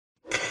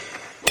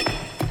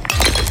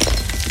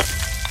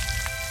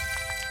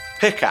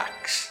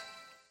Pickaxe.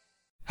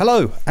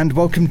 Hello, and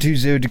welcome to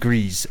 0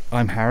 Degrees.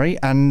 I'm Harry,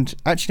 and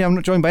actually I'm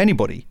not joined by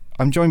anybody.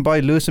 I'm joined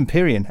by Lewis and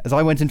Pyrian, as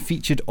I went and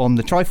featured on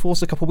the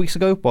Triforce a couple of weeks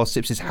ago while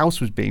Sips'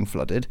 house was being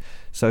flooded.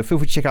 So feel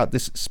free to check out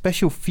this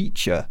special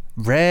feature,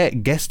 rare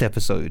guest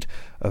episode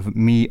of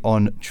me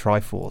on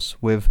Triforce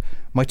with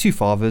my two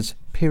fathers,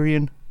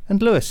 Pyrian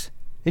and Lewis.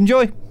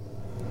 Enjoy!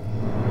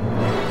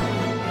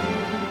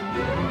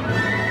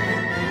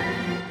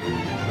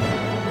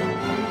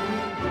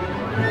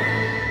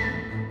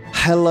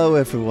 Hello,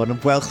 everyone,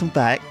 and welcome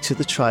back to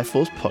the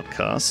Triforce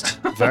podcast.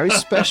 Very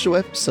special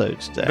episode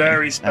today.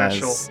 Very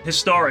special.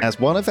 Historic. As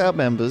one of our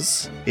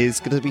members is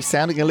going to be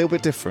sounding a little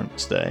bit different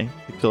today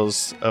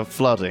because of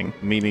flooding,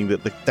 meaning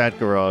that the dad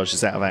garage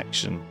is out of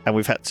action, and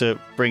we've had to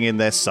bring in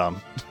their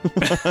son.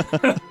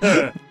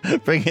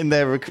 bring in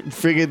their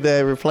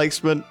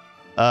replacement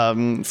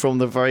from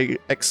the very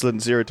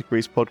excellent 0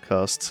 Degrees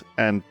podcast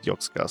and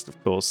Yogscast,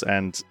 of course,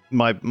 and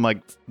my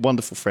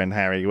wonderful friend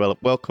Harry. Well,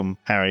 welcome,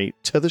 Harry,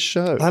 to the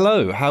show.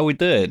 Hello, how are we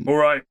doing? All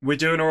right, we're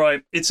doing all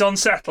right. It's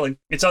unsettling.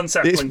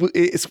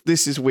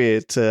 This is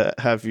weird to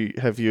have you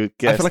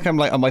guess. I feel like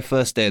I'm on my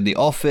first day in the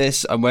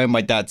office. I'm wearing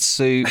my dad's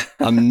suit.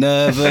 I'm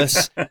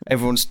nervous.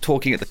 Everyone's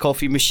talking at the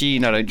coffee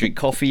machine. I don't drink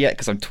coffee yet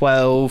because I'm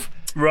 12.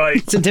 Right.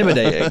 It's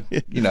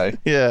intimidating, you know.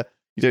 Yeah.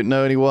 You don't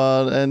know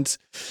anyone, and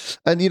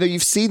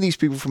you've seen these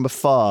people from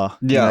afar.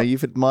 Yeah,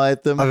 you've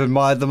admired them. I've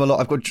admired them a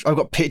lot. I've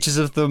got pictures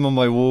of them on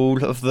my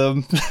wall of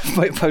them,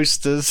 my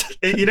posters.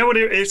 You know what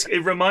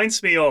it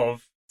reminds me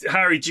of?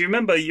 Harry, do you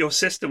remember your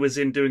sister was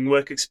in doing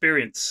work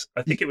experience?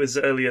 I think it was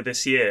earlier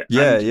this year.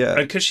 Yeah.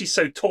 And because she's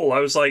so tall, I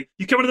was like,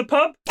 "You coming to the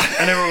pub?"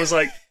 And everyone was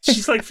like,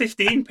 "She's like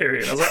 15,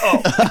 period." I was like,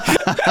 "Oh."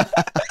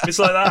 It's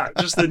like that.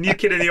 Just the new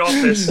kid in the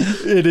office.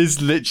 It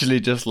is literally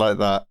just like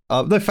that.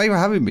 No, thank you for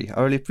having me.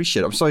 I really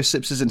appreciate it. I'm sorry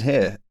Sips isn't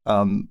here.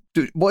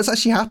 Dude, what's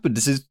actually happened?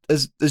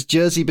 Has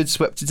Jersey been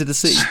swept into the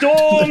sea?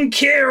 Storm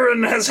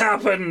Kieran has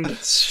happened.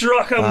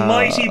 Struck a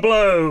mighty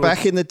blow.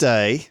 Back in the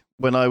day,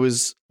 when I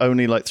was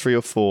only like 3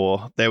 or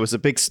 4, there was a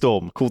big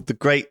storm called the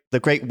Great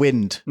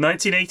Wind.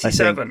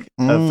 1987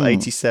 of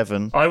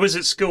 87. I was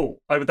at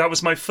school. That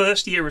was my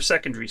first year of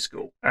secondary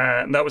school,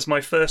 and that was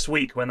my first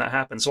week when that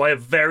happened. So I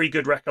have very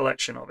good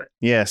recollection of it.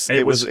 Yes,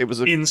 it was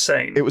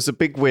insane. It was a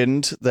big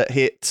wind that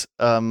hit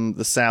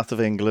the south of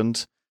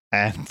England,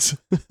 and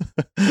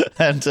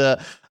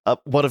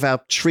one of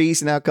our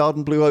trees in our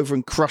garden blew over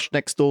and crushed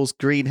next door's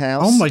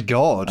greenhouse. Oh my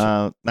god!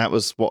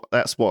 That's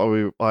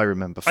what I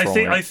remember from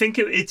I think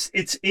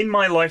it's in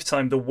my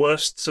lifetime the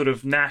worst sort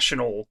of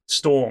national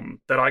storm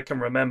that I can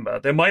remember.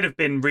 There might have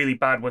been really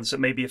bad ones that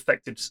maybe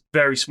affected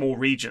very small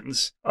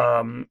regions.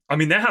 I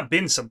mean, there have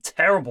been some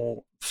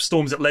terrible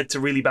storms that led to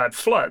really bad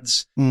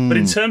floods, but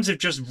in terms of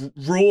just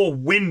raw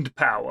wind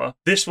power,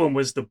 this one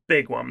was the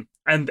big one.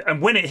 And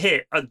when it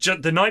hit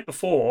the night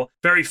before,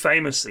 very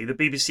famously, the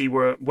BBC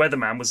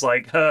weatherman was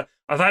like,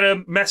 "I've had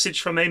a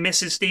message from a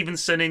Mrs.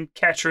 Stevenson in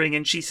Kettering,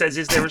 and she says,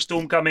 is there a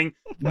storm coming?"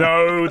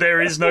 No,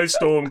 there is no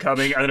storm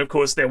coming. And then, of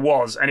course, there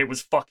was, and it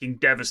was fucking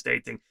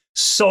devastating.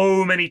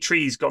 So many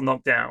trees got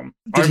knocked down.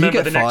 Did he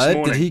get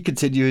fired? Did he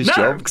continue his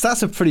job? Because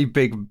that's a pretty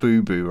big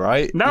boo-boo,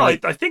 right? No, I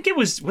think it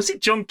was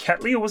it John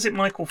Ketley or was it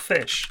Michael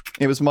Fish?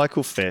 It was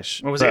Michael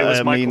Fish. Or was it? It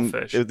was Michael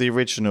Fish. The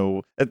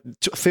original.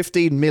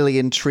 15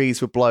 million trees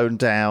were blown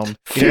down.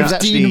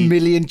 15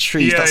 million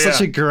trees. That's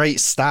such a great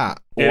stat.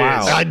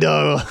 Wow. I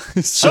know.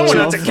 Someone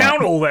had to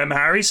count all them,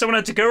 Harry. Someone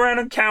had to go around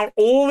and count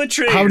all the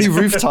trees. How many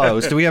roof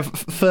tiles? Do we have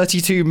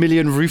 32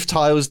 million roof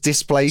tiles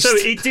displaced? So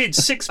it did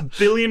 £6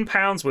 billion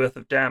worth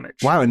of damage.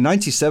 Wow, in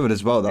 97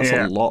 as well. That's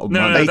a lot of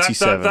money. No,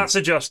 that's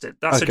adjusted.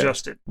 That's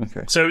adjusted.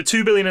 Okay. So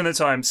 2 billion at the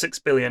time, 6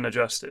 billion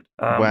adjusted.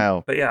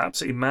 Wow. But yeah,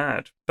 absolutely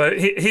mad. But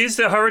here's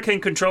the hurricane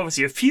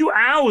controversy. A few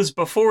hours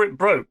before it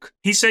broke,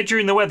 he said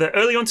during the weather,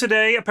 early on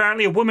today,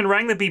 apparently a woman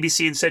rang the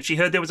BBC and said she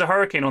heard there was a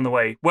hurricane on the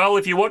way. Well,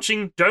 if you're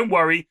watching, don't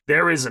worry,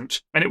 there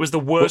isn't. And it was the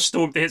worst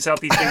storm to hit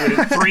Southeast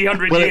England in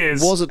 300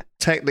 years. It wasn't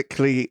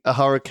technically a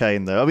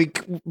hurricane, though. I mean,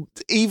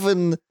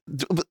 even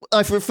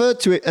I've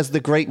referred to it as the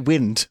Great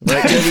Wind.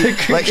 Right?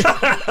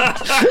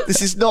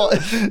 This is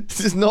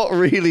not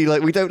really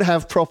like, we don't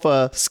have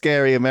proper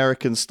scary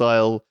American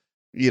style,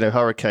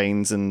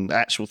 hurricanes and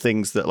actual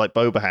things that like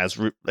Boba has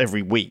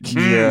every week.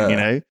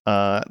 Yeah.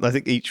 I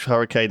think each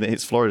hurricane that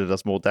hits Florida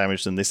does more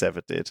damage than this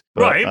ever did.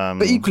 Right.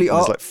 But equally,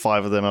 there's like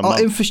 5 of them a month.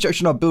 Our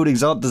infrastructure and our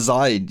buildings aren't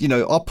designed.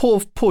 Our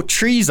poor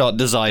trees aren't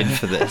designed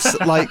for this.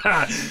 Like,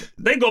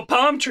 they got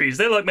palm trees.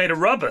 They're like made of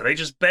rubber. They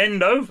just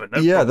bend over. They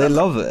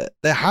love it.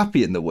 They're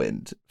happy in the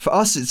wind. For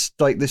us, it's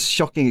like this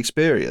shocking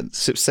experience.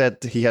 Sip said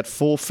he had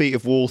 4 feet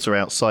of water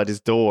outside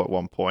his door at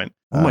one point.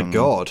 Oh my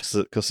god!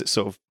 Because it's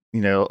sort of,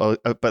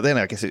 but then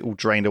I guess it all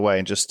drained away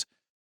and just.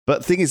 But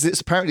the thing is,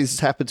 apparently this has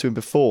happened to him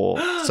before,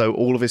 so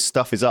all of his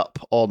stuff is up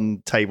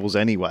on tables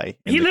anyway.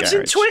 He lives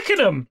in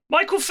Twickenham.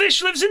 Michael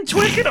Fish lives in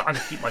Twickenham. I'm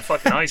gonna keep my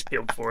fucking eyes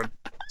peeled for him.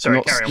 Sorry,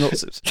 carry on.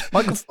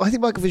 I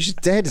think Michael Fish is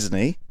dead, isn't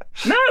he?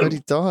 No. But he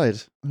died.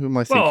 Who am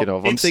I thinking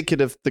of? I'm thinking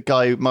of the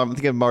guy. I'm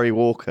thinking of Murray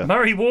Walker.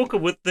 Murray Walker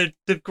with the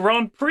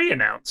Grand Prix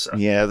announcer.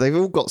 Yeah, they've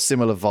all got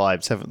similar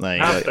vibes, haven't they?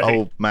 Have they?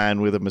 Old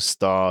man with a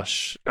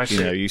moustache.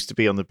 Used to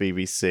be on the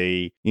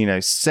BBC.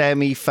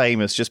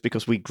 Semi-famous just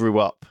because we grew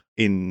up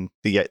in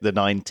the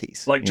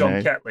 90s. Like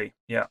John Ketley.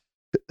 Yeah.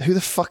 Who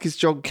the fuck is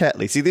John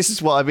Ketley? See, this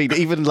is what I mean.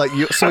 Even like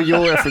your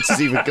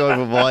references even go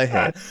over my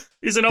head.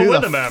 He's an old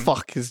weatherman. Who the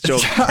fuck is John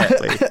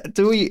Ketley?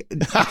 Do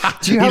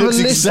you have a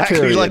list? Exactly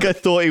period? like I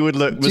thought he would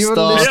look. Do you have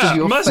a list of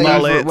your mullet.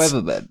 favourite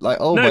weathermen? Like,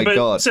 my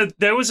god! So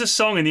there was a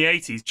song in the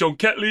 80s. John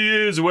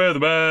Ketley is a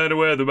weatherman, a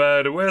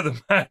weatherman, a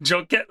weatherman.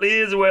 John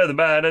Ketley is a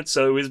weatherman, and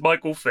so is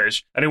Michael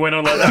Fish. And it went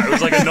on like that. It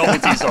was like a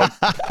novelty song.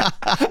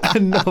 A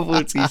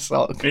novelty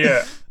song.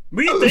 Yeah.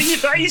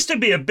 That used to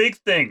be a big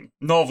thing,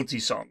 novelty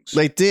songs.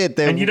 They did.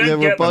 There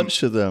were a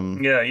bunch of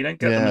them. Yeah, you don't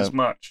get them as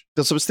much.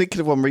 Because I was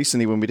thinking of one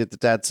recently when we did the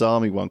Dad's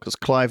Army one, because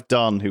Clive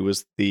Dunn, who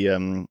was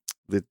the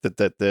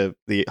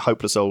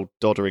hopeless old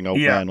doddering old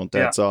man on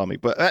Dad's Army,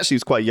 but actually he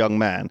was quite a young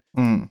man,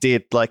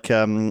 did like,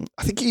 I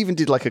think he even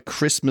did like a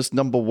Christmas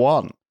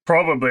 #1.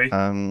 Probably.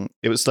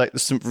 It was like the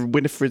St.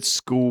 Winifred's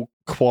School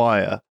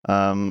Choir.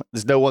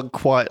 There's no one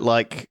quite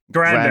like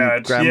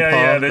Grandad.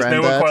 Grandpa, there's Grandad.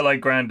 no one quite like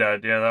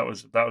Grandad. Yeah, that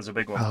was a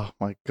big one. Oh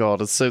my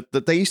god! So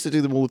they used to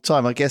do them all the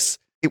time. I guess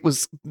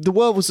the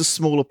world was a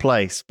smaller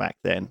place back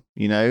then,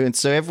 and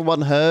so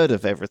everyone heard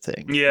of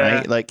everything. Yeah,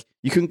 right? Like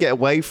you couldn't get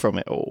away from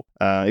it all.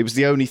 It was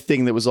the only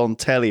thing that was on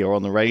telly or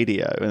on the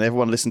radio, and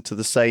everyone listened to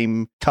the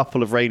same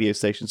couple of radio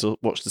stations or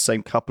watched the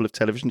same couple of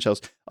television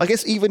shows. I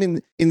guess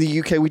even in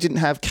the UK, we didn't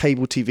have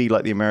cable TV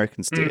like the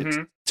Americans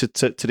did. To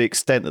the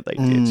extent that they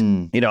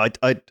did,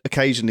 I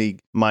occasionally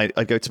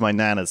I go to my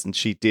nana's and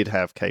she did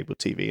have cable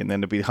TV, and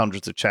then there'd be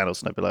hundreds of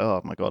channels, and I'd be like, oh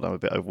my god, I'm a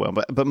bit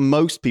overwhelmed. But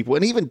most people,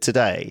 and even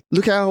today,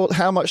 look how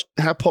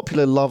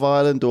popular Love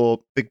Island or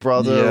Big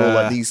Brother or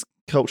like these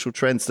cultural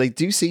trends, they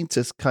do seem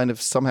to kind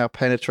of somehow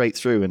penetrate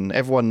through, and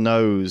everyone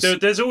knows.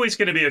 There's always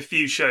going to be a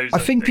few shows. I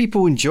think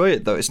people enjoy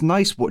it though. It's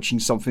nice watching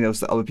something else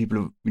that other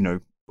people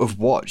have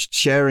watched,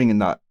 sharing in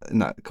that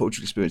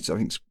cultural experience. I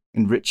think it's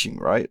enriching,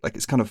 right? Like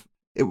it's kind of.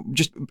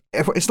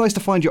 It's nice to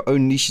find your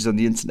own niches on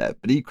the internet,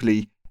 but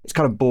equally it's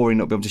kind of boring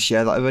not being able to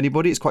share that with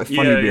anybody. It's quite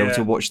funny to be able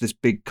to watch this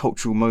big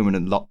cultural moment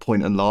and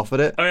point and laugh at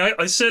it. I mean,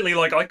 I certainly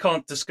I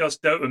can't discuss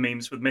Dota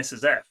memes with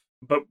Mrs. F,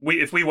 but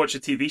if we watch a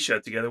TV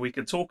show together, we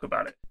can talk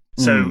about it.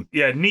 So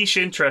niche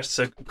interests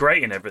are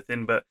great and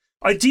everything, but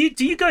do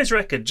you guys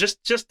reckon, just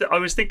I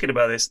was thinking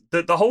about this,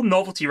 that the whole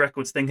novelty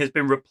records thing has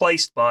been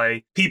replaced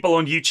by people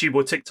on YouTube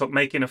or TikTok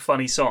making a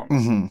funny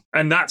song,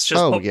 and that's just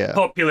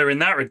popular in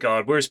that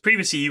regard. Whereas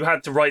previously you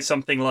had to write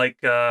something like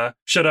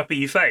 "Shut Up,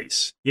 You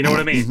Face," you know what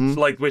I mean?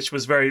 Like, which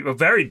was a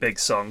very big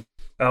song.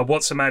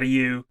 What's the matter,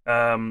 you?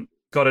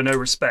 Gotta know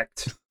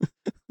respect.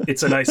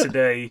 It's a nicer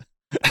day.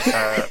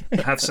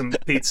 Have some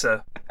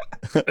pizza.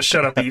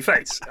 Shut up, your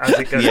face. As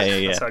it goes.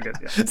 Yeah. That's how good.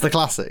 Yeah. It's the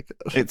classic.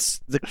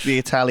 It's the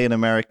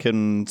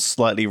Italian-American,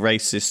 slightly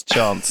racist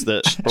chants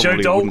that Joe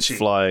probably Dolce. wouldn't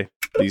fly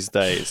these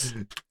days.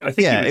 I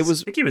think I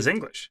think he was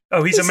English.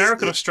 Oh, he's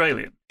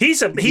American-Australian.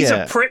 He's a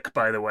prick,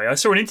 by the way. I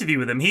saw an interview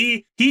with him.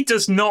 He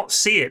does not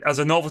see it as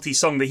a novelty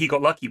song that he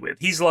got lucky with.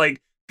 He's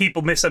like,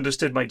 people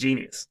misunderstood my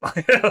genius.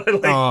 Right.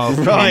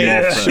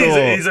 Yeah,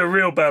 sure. He's a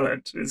real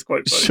bellend. It's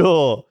quite funny.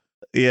 Sure.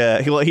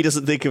 Yeah, he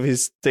doesn't think of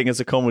his thing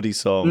as a comedy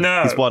song.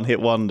 No, his one-hit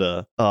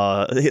wonder.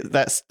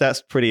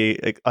 That's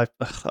pretty. I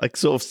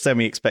sort of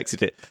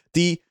semi-expected it.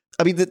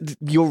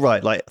 You're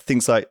right. Like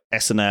things like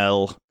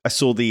SNL. I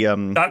saw the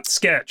that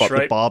sketch,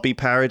 right? The Barbie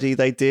parody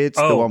they did.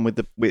 The one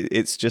with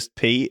it's just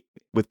Pete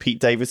with Pete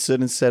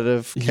Davidson instead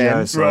of Ken. Yeah,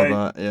 I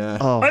saw that. Yeah.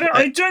 Oh,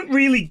 I don't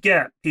really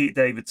get Pete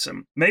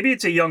Davidson. Maybe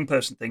it's a young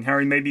person thing,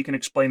 Harry. Maybe you can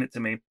explain it to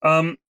me.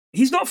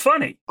 He's not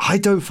funny. I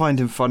don't find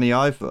him funny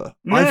either.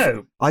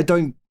 No, I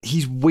don't.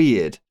 He's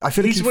weird. I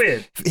feel like he's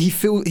weird. He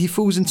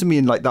falls into me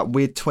in like that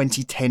weird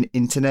 2010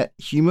 internet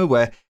humor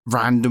where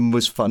random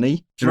was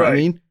funny. Do you know what I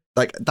mean?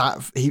 Like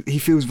that. He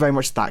feels very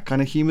much that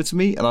kind of humor to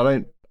me, and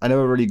I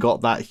never really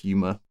got that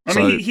humor. I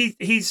mean,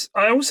 he's.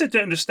 I also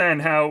don't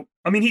understand how.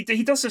 I mean,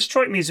 he doesn't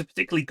strike me as a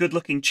particularly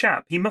good-looking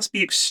chap. He must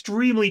be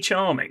extremely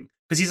charming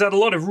because he's had a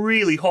lot of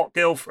really hot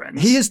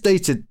girlfriends. He has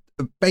dated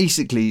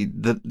basically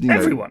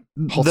everyone,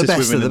 hottest the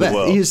best women of the in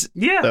the best.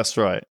 world. That's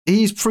right.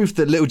 He's proof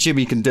that little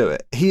Jimmy can do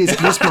it. He is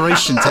an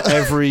inspiration to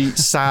every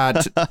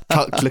sad,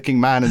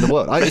 tucked-looking man in the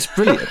world. It's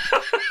brilliant.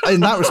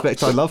 In that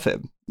respect, I love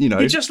him.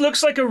 He just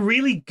looks like a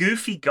really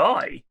goofy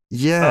guy.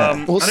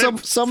 Yeah. Well, some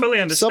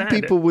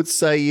people would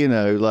say,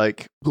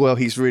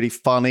 he's really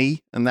funny,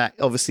 and that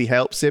obviously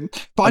helps him.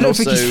 But I don't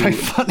think he's very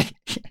funny.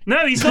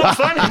 No, he's not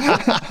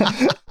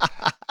funny.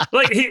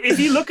 Like, if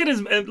you look at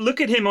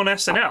him on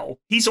SNL,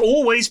 he's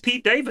always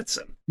Pete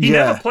Davidson. He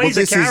never plays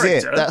a character.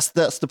 Is it.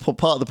 That's the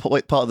part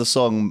of the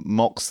song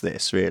mocks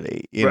this,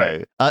 really. You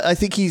know, I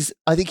think he's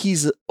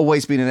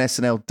always been an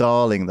SNL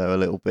darling though a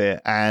little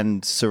bit,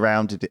 and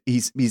surrounded.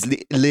 He's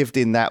lived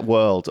in that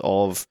world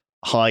of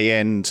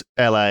high-end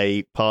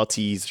LA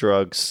parties,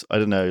 drugs, I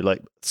don't know,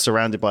 like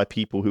surrounded by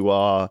people who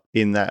are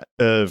in that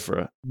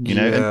oeuvre, you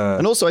know? Yeah.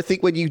 And also I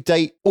think when you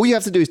date, all you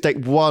have to do is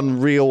date one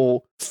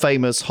real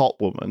famous hot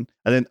woman,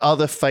 and then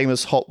other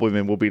famous hot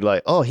women will be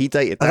like, oh, he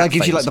dated that. And that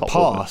gives you like famous the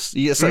hot woman. pass.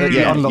 Yeah, so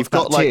you unlock you've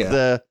got that like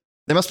tier.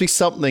 there must be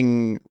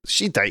something,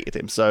 she dated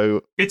him,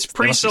 so It's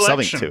there must be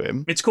pre-selection. something to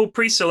him. It's called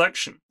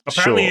pre-selection.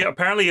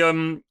 Apparently,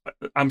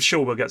 I'm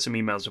sure we'll get some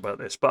emails about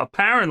this, but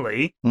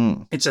apparently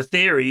it's a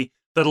theory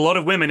that a lot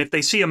of women, if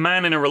they see a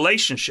man in a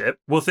relationship,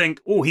 will think,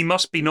 oh, he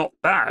must be not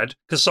bad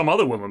because some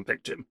other woman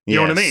picked him. You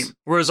know what I mean?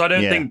 Whereas I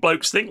don't think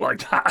blokes think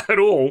like that at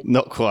all.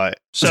 Not quite.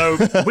 So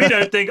we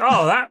don't think,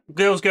 oh, that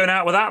girl's going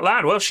out with that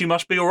lad. Well, she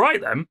must be all right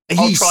then.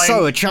 He's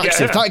so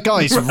attractive. That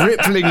guy's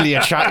ripplingly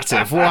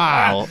attractive.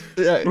 Wow.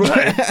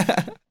 Right.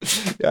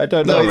 I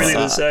don't know. Not really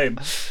the same.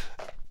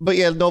 But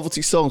yeah,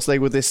 novelty songs, they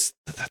were this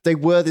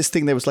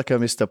thing. There was like a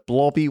Mr.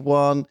 Blobby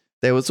one.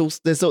 There was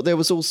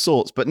all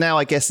sorts, but now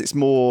I guess it's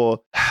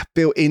more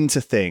built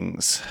into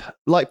things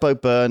like Bo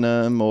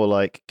Burnham or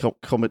like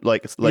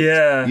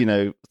you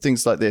know,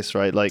 things like this,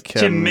 right? Like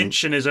Tim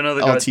Minchin is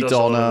another guy Auntie that does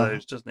all Donna. of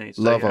those, doesn't he?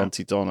 So, Love yeah.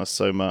 Auntie Donna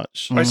so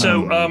much. Right,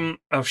 so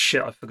oh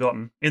shit, I've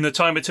forgotten. In the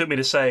time it took me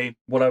to say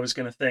what I was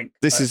going to think,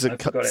 This is a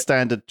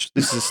standard.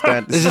 This is a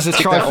standard. This is a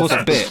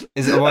Triforce bit.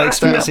 Am I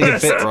experiencing a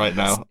bit right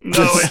now?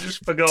 No, I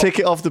just forgot. Tick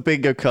it off the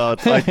bingo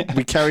card.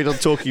 We carried on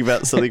talking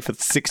about something for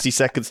 60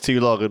 seconds too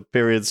long, and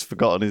Period's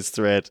forgotten his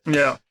thread.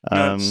 Yeah,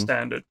 no, it's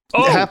standard.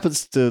 Oh, it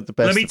happens to the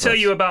best. Let me of tell us.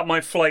 you about my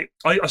flight.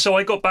 So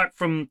I got back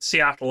from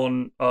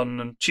Seattle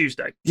on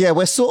Tuesday. Yeah,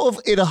 we're sort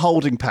of in a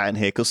holding pattern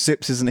here because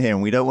Sips isn't here,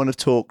 and we don't want to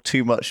talk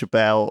too much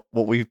about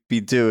what we've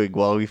been doing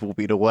while we've all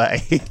been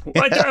away.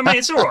 I mean,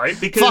 it's all right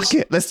because fuck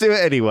it, let's do it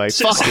anyway.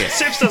 Fuck it.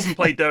 Sips doesn't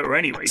play Dota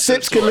anyway. So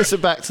Sips can listen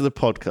back to the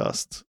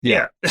podcast.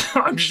 Yeah,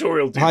 I'm sure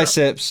he'll do Hi, that.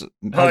 Sips.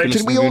 Hi.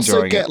 Can we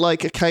also get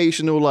like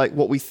occasional like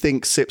what we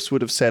think Sips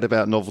would have said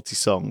about novelty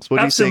songs? What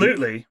do you think?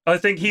 Absolutely. I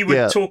think he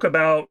would talk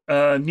about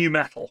new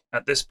metal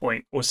at this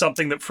point, or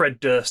something that Fred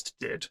Durst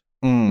did.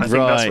 I think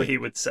that's what he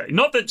would say.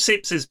 Not that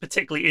Sips is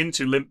particularly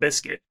into Limp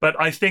Bizkit, but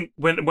I think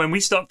when we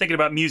start thinking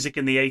about music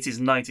in the 80s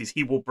and 90s,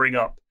 he will bring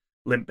up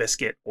Limp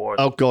Bizkit or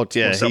oh god,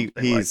 yeah, he's.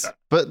 Like that.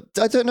 But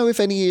I don't know if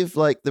any of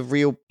like the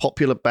real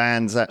popular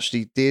bands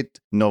actually did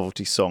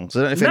novelty songs.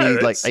 I don't know if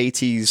any like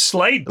 80s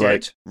Slade did.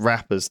 Like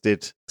rappers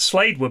did.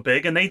 Slade were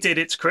big, and they did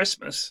It's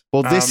Christmas.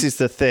 Well, this is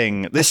the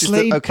thing. This is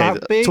Slade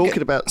big?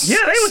 talking about. Yeah,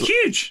 they were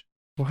huge.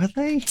 Were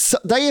they? So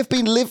they have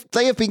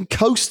been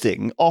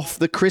coasting off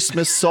the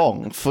Christmas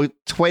song for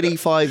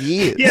 25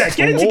 years. Yeah,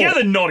 get it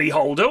together, Noddy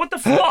Holder. What the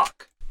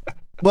fuck?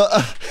 Well,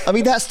 I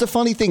mean, that's the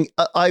funny thing.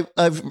 I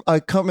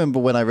can't remember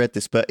when I read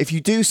this, but if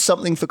you do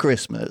something for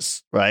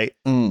Christmas, right,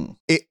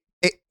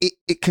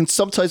 it can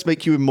sometimes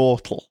make you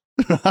immortal.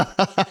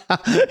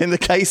 In the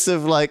case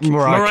of like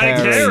Mariah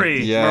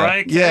Carey. Yeah.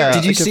 Mariah Carey. Yeah.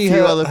 Did you like a see few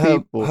her, other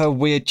people. her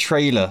weird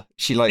trailer?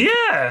 She like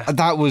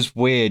that was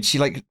weird. She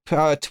like put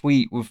out a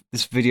tweet with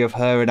this video of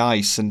her in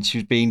ice, and she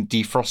was being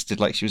defrosted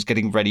like she was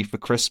getting ready for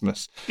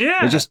Christmas.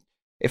 Yeah.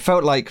 It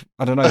felt like,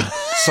 I don't know,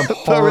 some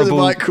horrible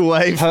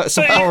microwave,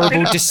 some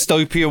horrible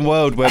dystopian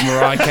world where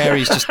Mariah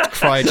Carey's just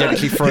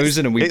cryogenically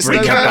frozen, and we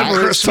bring her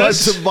back. It's time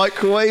to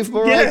microwave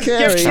Mariah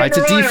Carey. Try to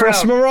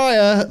defrost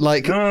Mariah.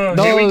 Like, no,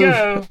 here we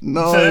go.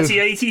 No.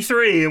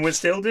 3083, and we're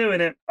still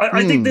doing it.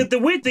 I think that the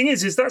weird thing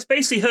is that's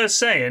basically her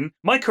saying,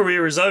 my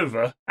career is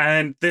over,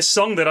 and this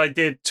song that I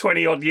did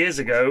 20 odd years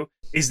ago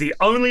is the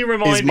only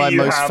reminder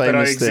you have that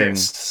I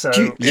exist. So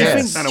do you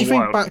think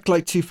think back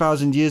like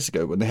 2,000 years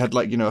ago when they had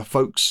like, you know, a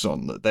folk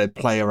song that they'd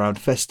play around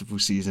festival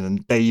season,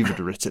 and Dave had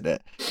written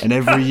it, and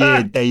every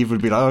year Dave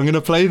would be like, I'm going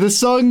to play the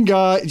song,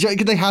 guy. Do you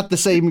think they had the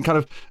same kind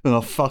of, oh,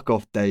 fuck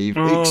off, Dave,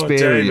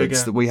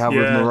 experience that we have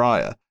with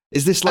Mariah?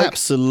 Is this like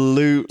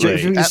absolutely? Do you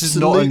think this is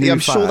not a new I'm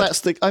sure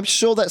fad? I'm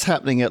sure that's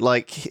happening at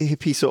like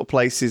hippie sort of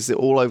places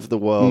all over the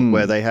world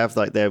where they have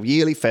like their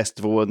yearly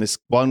festival, and this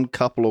one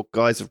couple of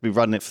guys have been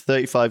running it for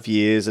 35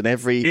 years, and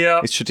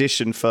it's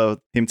tradition for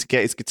him to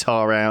get his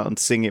guitar out and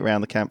sing it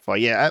around the campfire.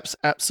 Yeah,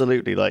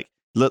 absolutely. Like,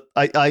 look,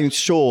 I'm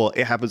sure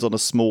it happens on a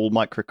small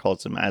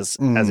microcosm as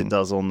it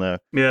does on the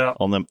mega.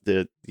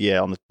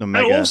 And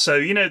also,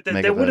 you know,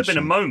 there would have been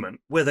a moment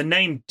where the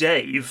name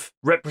Dave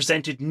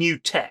represented new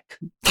tech.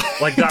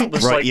 Like that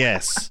was right,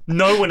 yes.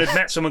 No one had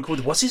met someone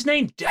called, what's his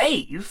name?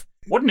 Dave?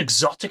 What an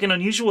exotic and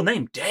unusual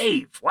name,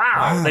 Dave.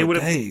 Wow. They would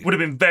have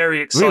been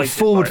very excited. Real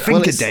forward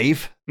thinker,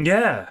 Dave.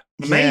 Yeah.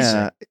 Amazing.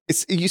 Yeah.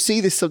 You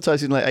see this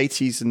sometimes in like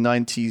 80s and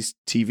 90s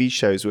TV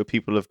shows where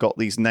people have got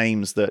these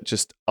names that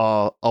just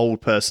are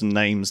old person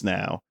names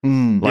now.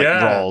 Like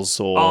Roz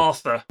or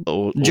Arthur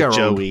or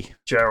Gerald. Joey.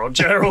 Gerald.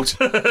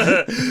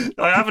 I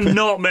have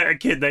not met a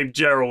kid named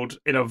Gerald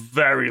in a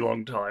very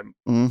long time.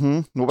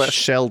 What about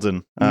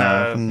Sheldon?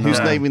 Who's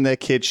naming their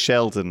kid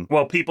Sheldon?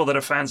 Well, people that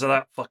are fans of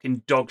that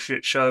fucking dog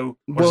shit show.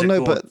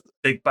 But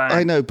Big Bang.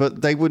 I know,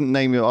 but they wouldn't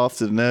name it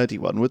after the nerdy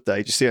one, would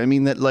they? Do you see what I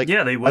mean? That like,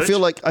 yeah, they would. I feel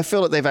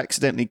like they've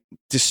accidentally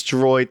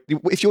destroyed.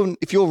 If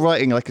you're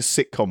writing like a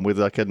sitcom with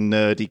like a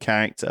nerdy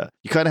character,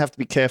 you kind of have to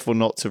be careful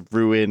not to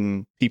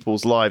ruin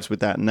people's lives with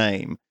that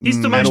name. He's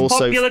the And most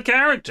also- popular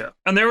character,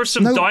 and there are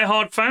some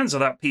diehard fans of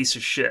that piece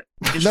of shit.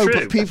 It's true.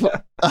 But people.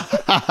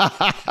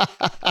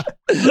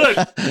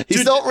 Look,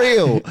 He's not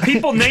real.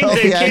 People named Don't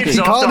their be angry. kids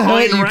He after can't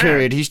hurt Ayn you, Rand.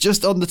 period. He's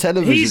just on the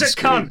television He's a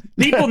screen. cunt.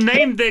 People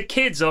named their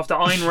kids after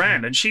Ayn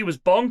Rand, and she was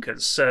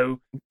bonkers. So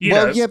you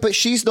know, Yeah, but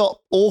she's not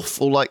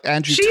awful like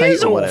Andrew She Tate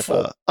is or whatever.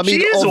 awful. I mean,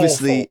 She is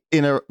obviously,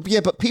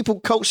 awful. but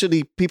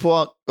people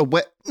aren't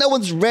aware. No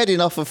one's read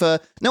enough of her.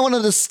 No one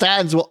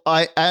understands what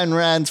Ayn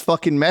Rand's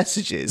fucking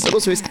message is. And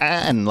also, it's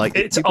Anne. Like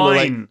it's people are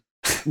like,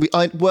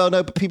 Ayn. well,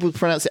 no, but people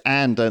pronounce it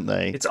Anne, don't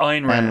they? It's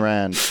Ayn Rand. Ayn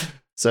Rand.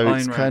 So Ayn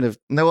it's Rand. kind of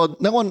no one.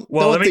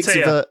 Well, no one let me thinks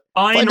tell of you, her.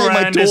 Ayn If I name my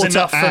Rand is daughter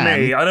enough for Anne,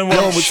 me. I don't no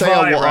want one to would say,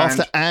 try "Oh, what, Rand."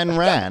 after Ayn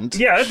Rand?"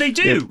 Yeah, they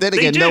do. Yeah, then They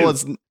again, do. no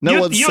one's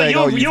saying,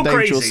 "Oh, you've you're named your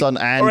crazy. son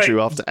Andrew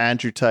All right. after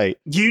Andrew Tate."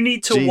 You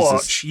need to Jesus.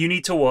 watch. You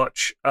need to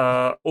watch.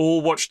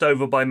 All Watched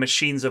Over by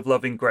Machines of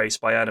Loving Grace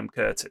by Adam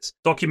Curtis.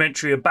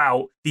 Documentary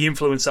about the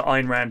influence that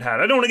Ayn Rand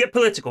had. I don't want to get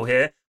political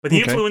here, but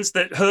the influence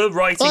that her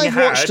writing I've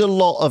had. watched a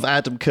lot of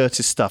Adam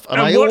Curtis stuff, and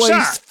And I what's always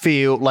that?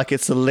 feel like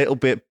it's a little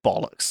bit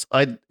bollocks.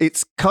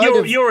 It's kind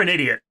of. You're an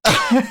idiot.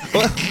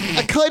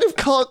 I kind of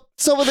can't.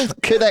 Some of the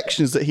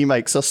connections that he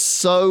makes are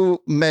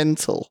so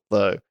mental,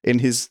 though. In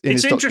his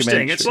It's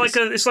interesting.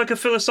 documentaries. It's like a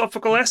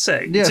philosophical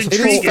essay. Yeah, it's it's it is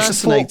intriguing.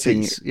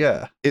 fascinating.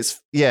 Yeah.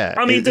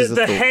 I mean, it is a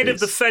the thought head of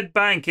the piece. Fed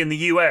Bank in the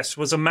US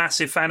was a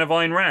massive fan of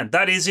Ayn Rand.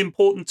 That is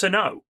important to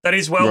know. That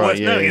is well Right, worth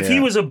yeah, knowing. If he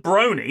yeah. was a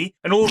brony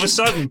and all of a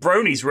sudden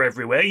bronies were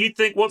everywhere, you'd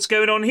think, what's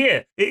going on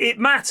here? It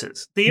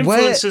matters. The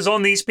influences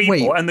on these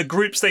people wait. and the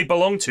groups they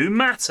belong to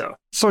matter.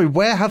 Sorry,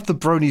 where have the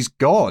bronies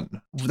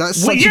gone?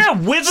 That's Well, such, yeah,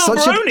 with the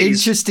such an bronies.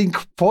 interesting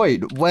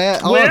point. Where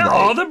Where they?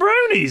 are the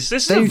bronies?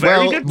 This is They- a very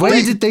well, good where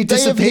point. did they have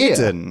disappear?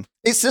 hidden.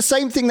 It's the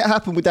same thing that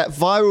happened with that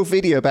viral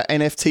video about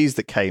NFTs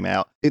that came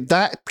out.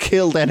 That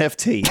killed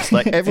NFTs.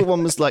 Like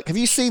everyone was like, "Have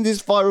you seen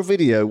this viral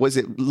video? Was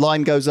it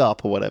line goes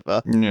up or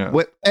whatever?" Yeah.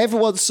 Where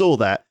everyone saw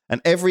that,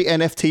 and every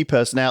NFT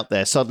person out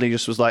there suddenly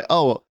just was like,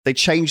 "Oh, they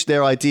changed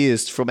their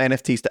ideas from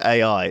NFTs to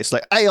AI." It's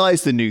like AI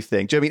is the new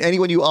thing. Do you know what I mean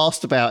anyone you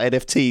asked about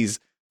NFTs,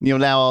 you're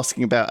now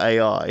asking about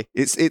AI?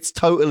 It's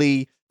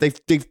totally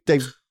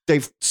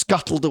they've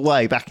scuttled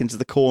away back into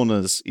the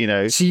corners, you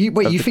know. So you of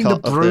think the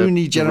of the brony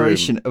room.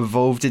 generation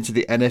evolved into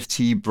the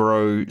NFT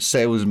bro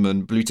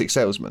salesman, blue tick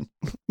salesman?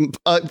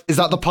 Is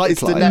that the pipeline?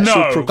 It's the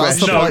natural No, progression.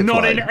 the no, pipeline.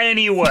 not in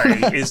any way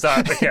is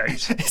that the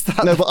case. Is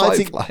that No, the but I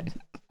think- pipeline?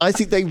 I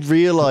think they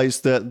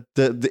realised that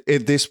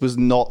this was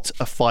not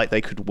a fight they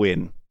could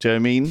win. Do you know what I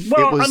mean?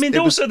 Well, It I mean, was-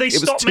 also they it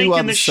was stopped too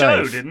making the show,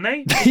 unsafe. didn't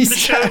they? The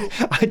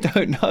show. I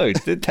don't know.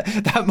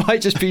 That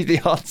might just be the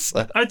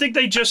answer. I think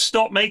they just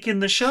stopped making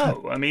the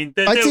show. I mean,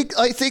 I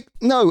think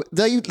no.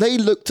 They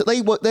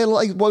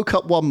woke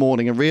up one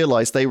morning and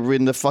realised they were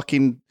in the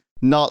fucking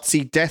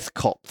Nazi death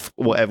cop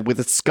or whatever with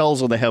the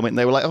skulls on their helmet, and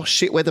they were like, "Oh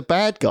shit, we're the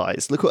bad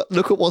guys. Look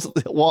at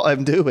what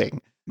I'm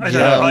doing." I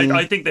don't know.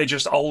 I think they're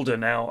just older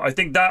now. I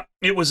think that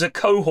it was a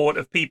cohort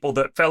of people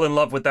that fell in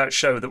love with that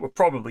show that were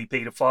probably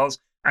paedophiles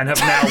and have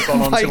now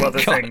gone on my to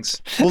other God. things.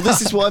 Well,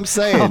 this is what I'm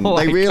saying. Oh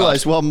they my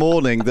realised one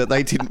morning that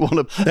they didn't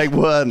want to. They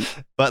weren't,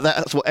 but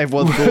that's what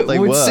everyone thought they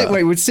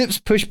were. Would Sips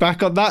push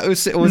back on that? Or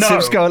would No.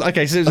 Sips go,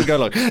 okay, Sips would go,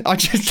 look, I'm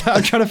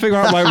trying to figure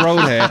out my role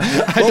here.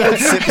 What would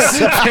Sips-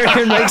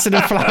 Tyrion makes an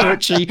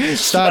inflammatory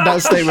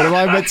standout statement. Am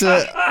I meant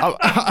to...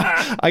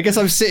 I guess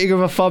I'm sitting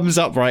with a thumbs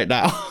up right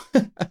now.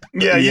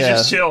 Yeah, you Yeah.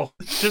 just chill.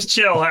 Just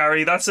chill,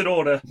 Harry. That's an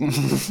order.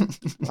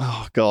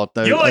 Oh God,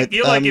 no! You're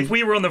like if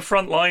we were on the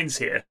front lines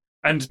here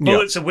and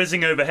bullets are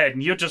whizzing overhead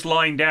and you're just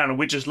lying down and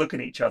we're just looking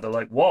at each other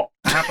like, what?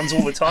 It happens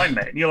all the time,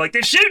 mate. And you're like,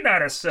 they're shooting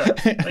at us, sir.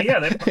 Like, yeah,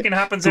 that fucking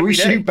happens Can we every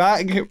day. shoot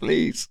back,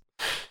 please?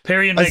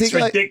 Period I makes think,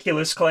 like-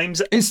 ridiculous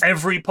claims It's-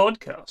 every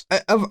podcast.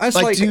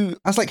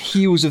 As like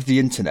heels of the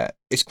internet,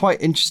 it's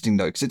quite interesting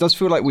though, because it does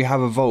feel like we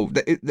have evolved.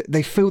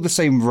 They fill the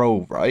same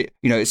role, right?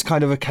 You know, it's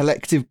kind of a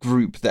collective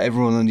group that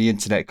everyone on the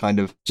internet kind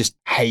of just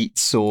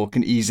hates or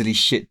can easily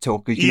shit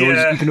talk. You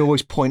can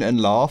always point and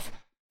laugh.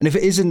 And if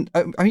it isn't,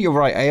 I think you're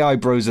right. AI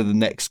bros are the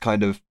next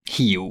kind of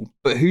heel,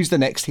 but who's the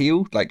next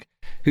heel? Like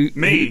who?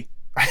 Me.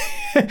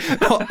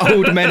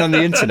 Old men on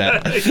the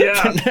internet.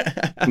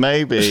 Yeah.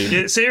 maybe.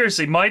 Yeah,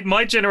 seriously,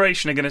 my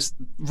generation are going to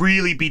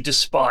really be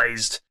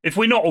despised, if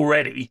we're not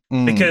already,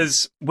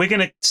 because we're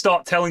going to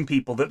start telling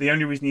people that the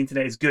only reason the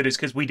internet is good is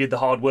because we did the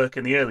hard work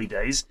in the early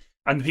days.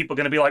 And people are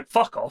going to be like,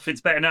 fuck off,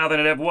 it's better now than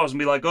it ever was. And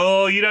be like,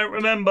 oh, you don't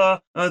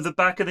remember the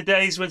back of the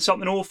days when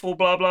something awful,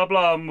 blah, blah,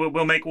 blah. And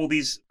we'll make all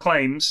these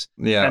claims.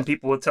 Yeah. And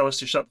people will tell us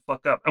to shut the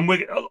fuck up. And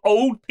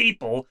old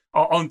people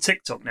are on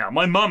TikTok now.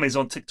 My mum is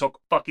on TikTok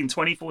fucking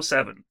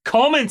 24/7,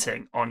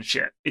 commenting on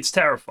shit. It's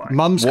terrifying.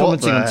 Mum's What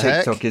commenting the on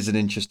heck? TikTok is an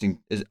interesting.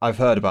 I've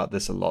heard about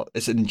this a lot.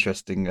 It's an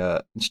interesting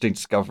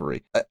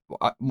discovery.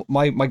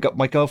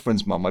 My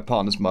girlfriend's mum, my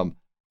partner's mum,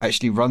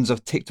 actually runs a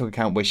TikTok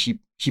account where she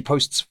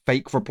posts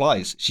fake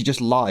replies. She just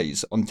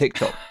lies on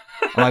TikTok.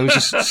 And I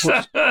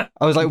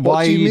was like, What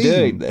why are do you you mean?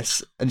 doing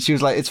this? And she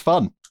was like, it's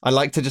fun. I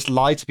like to just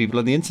lie to people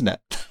on the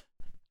internet.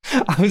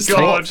 I was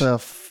God. What the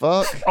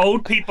fuck?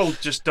 Old people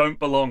just don't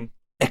belong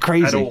they're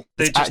crazy. at all.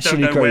 They It's just don't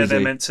actually know where crazy. they're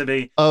meant to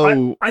be.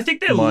 Oh, I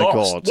think they're my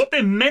lost. God. What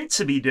they're meant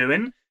to be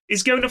doing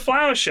is going to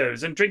flower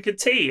shows and drinking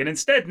tea, and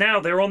instead now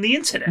they're on the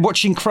internet.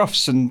 Watching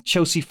Crufts and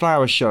Chelsea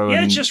Flower Show.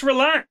 Yeah, and just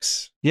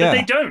relax. Yeah. But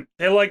they don't.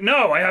 They're like,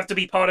 no, I have to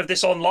be part of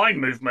this online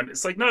movement.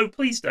 It's like, no,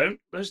 please don't.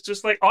 It's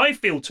just like, I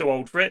feel too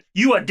old for it.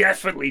 You are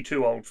definitely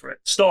too old for it.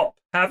 Stop.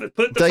 Put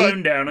the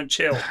phone down and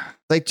chill.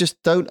 They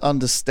just don't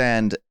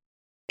understand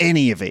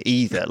any of it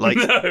either. Like,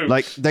 No.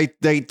 like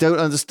they don't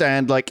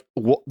understand like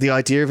what the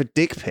idea of a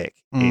dick pic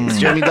is. Do you know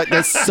what I mean? Like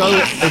they're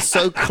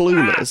so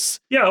clueless.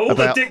 Yeah, all the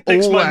about dick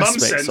pics all my mum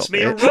aspects sends of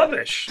me are it.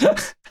 rubbish.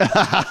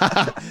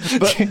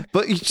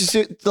 but you just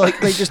like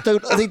they just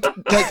don't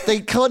they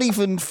can't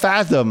even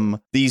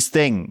fathom these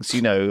things,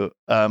 you know,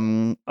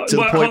 to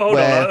the point Hold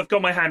where on, I've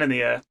got my hand in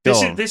the air.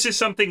 This is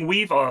something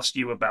we've asked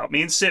you about.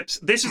 Me and Sips.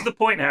 This is the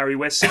point, Harry,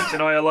 where Sips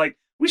and I are like,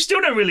 we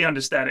still don't really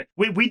understand it.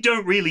 We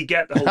don't really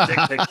get the whole dick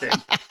pic thing.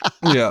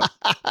 Yeah.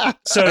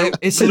 So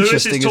It's Lewis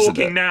interesting, is isn't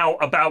talking it? now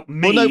about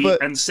me Well, no,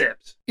 but- and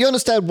Sips. you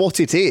understand what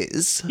it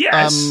is.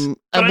 Yes,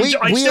 but and I we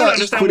still are don't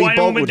understand equally why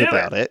anyone would boggled do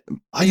about it.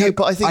 I know,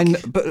 but I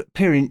think but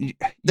Pyrian,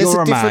 there's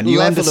you're a a man. different You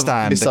level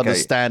understand. of Okay.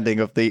 misunderstanding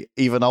of the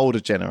even older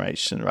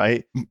generation,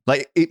 right?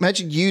 Like,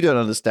 imagine you don't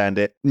understand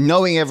it,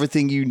 knowing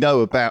everything you know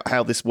about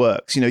how this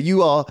works. You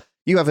know,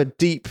 you have a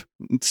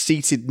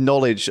deep-seated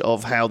knowledge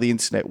of how the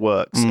internet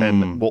works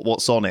and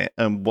what's on it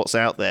and what's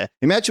out there.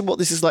 Imagine what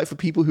this is like for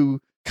people who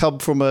come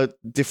from a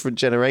different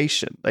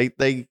generation.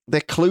 They're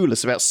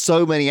clueless about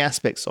so many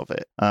aspects of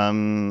it,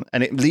 and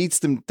it leads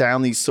them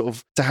down these sort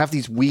of to have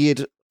these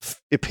weird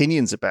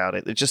opinions about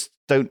it that just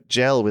don't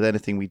gel with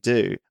anything we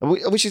do,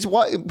 which is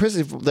why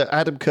impressive that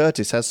Adam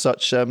Curtis has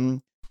such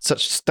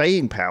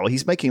staying power.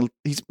 He's made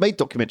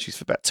documentaries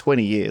for about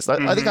 20 years.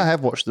 I think I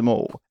have watched them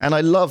all, and I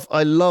love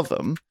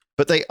them.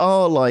 But they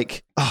are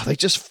like, they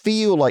just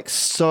feel like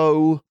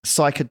so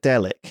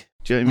psychedelic.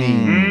 Do you know what I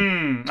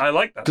mean? I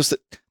like that. Because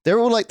they're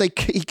all like,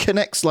 he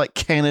connects like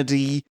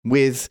Kennedy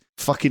with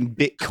fucking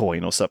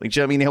Bitcoin or something. Do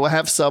you know what I mean? He'll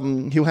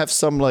have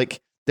some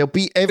like,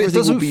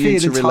 everything will be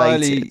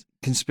interrelated.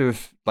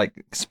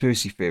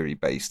 Conspiracy theory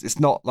based. It's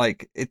not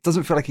like, it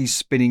doesn't feel like he's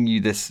spinning you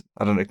this,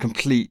 I don't know,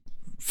 complete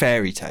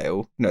fairy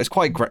tale. No, it's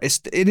quite great.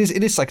 It is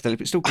psychedelic,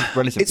 but it's still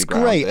relatively It's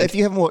great. grounded. If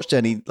you haven't watched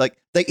any,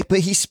 but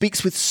he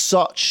speaks with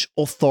such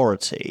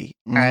authority,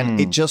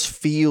 and it just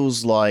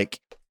feels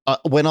like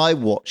when I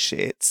watch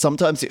it,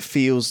 sometimes it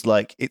feels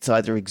like it's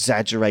either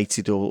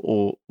exaggerated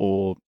or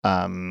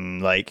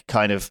like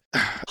kind of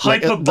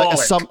like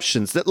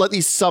assumptions that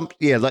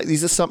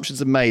these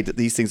assumptions are made that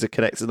these things are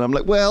connected. And I'm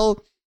like, well,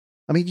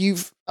 I mean,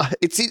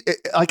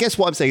 I guess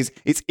what I'm saying is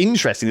it's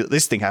interesting that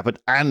this thing happened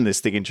and this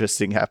thing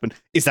interesting happened.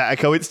 Is that a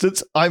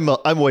coincidence? I'm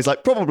always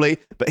like, probably,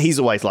 but he's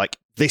always like,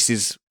 this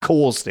is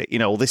caused it, you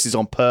know, or this is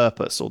on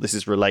purpose, or this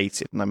is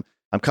related. And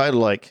I'm kind of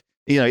like,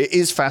 you know, it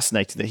is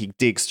fascinating that he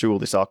digs through all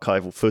this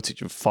archival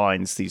footage and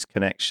finds these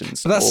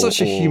connections. But that's such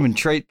a human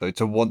trait, though,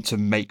 to want to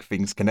make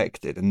things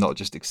connected and not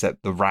just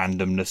accept the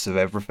randomness of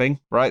everything,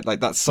 right? Like,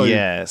 that's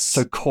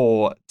so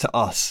core to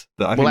us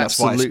that I think that's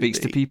why it speaks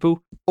to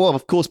people. Well,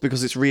 of course,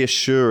 because it's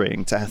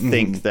reassuring to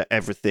think that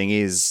everything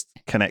is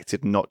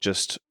connected, not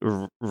just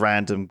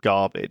random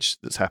garbage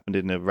that's happened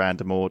in a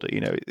random order.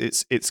 You know,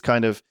 it's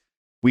kind of,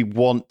 we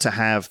want to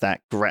have that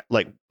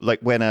like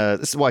when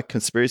this is why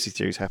conspiracy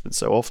theories happen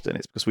so often.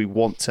 It's because we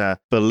want to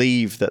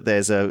believe that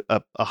there's a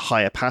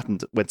higher pattern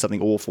when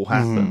something awful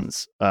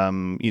happens.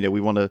 You know,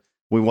 we want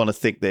to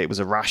think that it was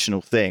a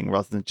rational thing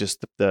rather than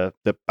just the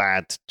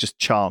bad, just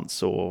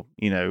chance, or,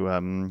 you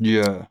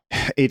know,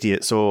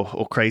 idiots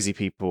or crazy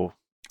people.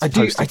 I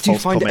do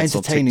find it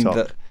entertaining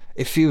that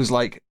it feels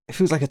like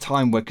a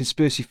time where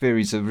conspiracy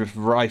theories are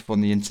rife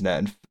on the internet,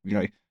 and, you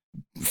know,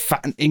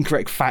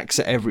 incorrect facts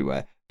are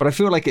everywhere. But I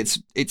feel like it's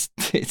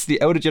the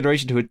elder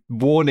generation who are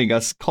warning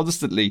us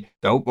constantly.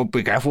 Don't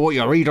be careful what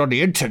you read on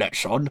the internet,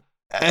 son.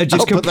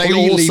 Just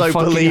completely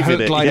fucking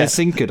hook, line, and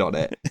sinker on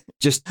it.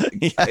 Just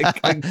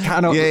I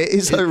cannot. Yeah, it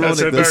is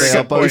ironic that they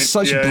are both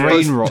such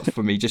brain rot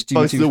for me. Just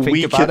to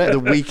think about it. The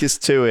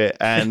weakest to it,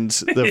 and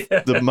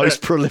the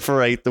most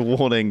proliferate the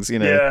warnings. You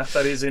know. Yeah,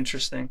 that is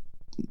interesting.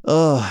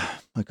 Oh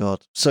my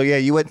god. So yeah,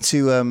 you went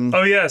to.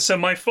 Oh yeah. So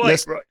my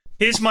flight. Right.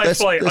 Here's my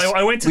flight.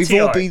 I went to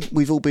TI.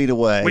 We've all been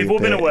away. We've all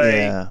been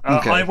away. Yeah.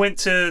 I went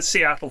to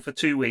Seattle for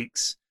 2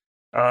 weeks.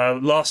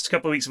 Last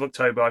couple of weeks of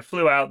October, I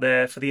flew out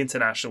there for the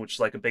International, which is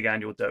like a big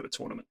annual Dota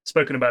tournament.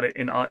 Spoken about it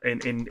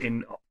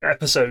in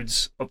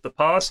episodes of the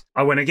past.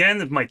 I went again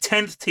with my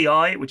 10th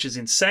TI, which is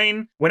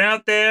insane. Went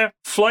out there.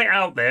 Flight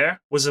out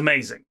there was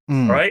amazing.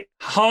 Right?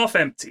 Half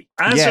empty.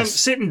 As I'm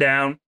sitting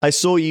down. I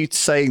saw you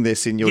saying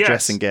this in your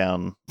dressing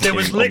gown. There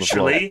was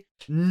literally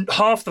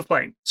half the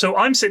plane. So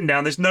I'm sitting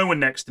down. There's no one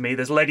next to me.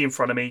 There's a lady in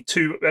front of me,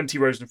 2 empty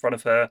rows in front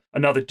of her,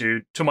 another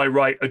dude. To my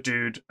right, a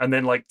dude, and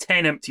then like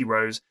 10 empty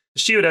rows. The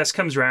stewardess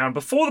comes around.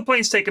 Before the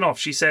plane's taken off,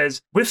 she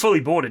says, "We're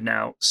fully boarded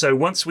now. So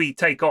once we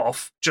take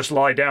off, just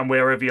lie down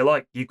wherever you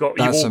like. You've all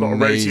got a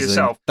row to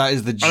yourself." That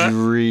is the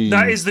dream.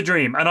 That is the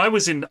dream. And I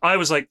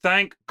was like,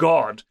 thank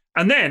God.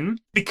 And then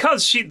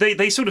because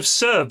they sort of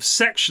serve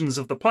sections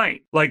of the plane,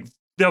 like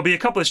there'll be a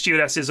couple of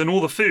stewardesses and all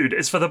the food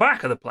is for the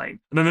back of the plane.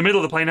 And then the middle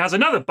of the plane has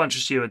another bunch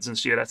of stewards and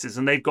stewardesses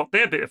and they've got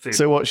their bit of food.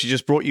 So what, she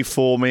just brought you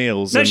 4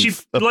 meals and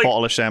a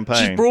bottle of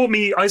champagne? She brought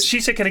me,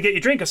 she said, "Can I get you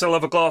a drink?" I said, "I'll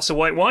have a glass of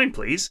white wine,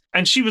 please."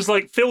 And she was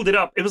like, filled it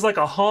up. It was like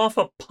a half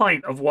a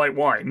pint of white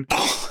wine.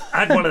 I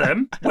had one of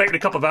them, waited a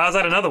couple of hours,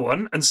 had another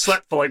one, and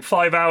slept for like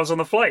 5 hours on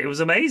the flight. It was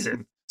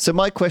amazing. So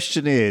my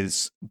question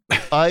is,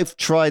 I've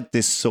tried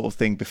this sort of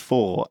thing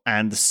before,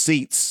 and the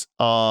seats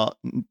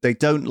they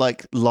don't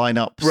like line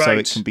up so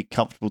it can be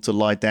comfortable to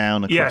lie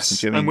down across the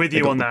gym. I'm with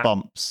you on that.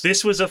 Bumps.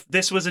 This was a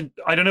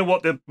I don't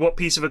know what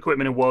piece of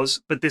equipment it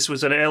was, but this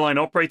was an airline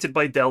operated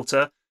by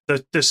Delta.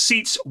 The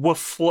seats were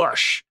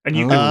flush, and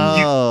you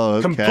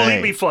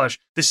completely flush.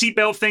 The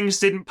seatbelt things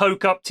didn't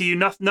poke up to you,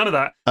 none of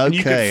that. And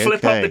you could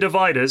flip up the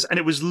dividers, and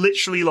it was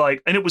literally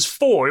like, and it was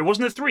 4. It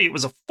wasn't a 3, it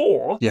was a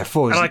 4. Yeah,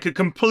 4. And I could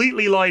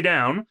completely lie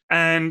down,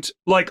 and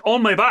like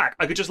on my back,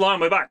 I could just lie on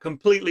my back,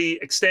 completely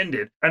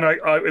extended, and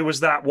it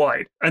was that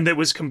wide, and it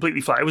was completely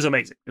flat. It was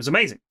amazing. It was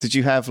amazing. Did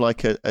you have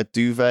like a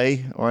duvet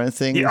or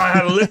anything? Yeah, I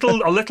had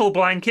a little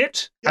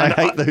blanket. I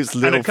hate those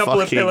little and a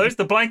couple of pillows.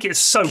 The blanket is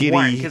so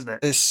wank, isn't it?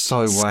 It's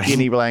so wank.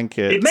 Skinny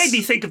blankets. It made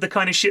me think of the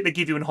kind of shit they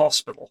give you in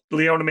hospital.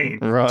 You know what I mean?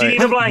 Right. Do you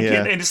need a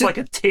blanket and it's like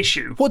a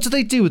tissue? What do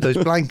they do with those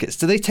blankets?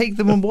 Do they take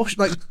them and wash?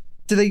 Like,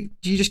 do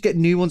you just get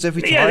new ones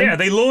every time? Yeah,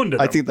 they launder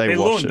them. I think they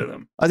wash launder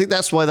them. I think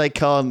that's why they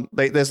can't.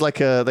 They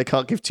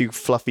can't give 2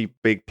 fluffy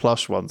big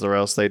plush ones, or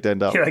else they'd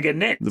end up. Yeah, they get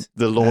nicked.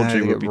 The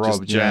laundry would be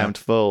robbed, just jammed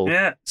full.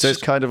 Yeah. So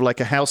it's kind of like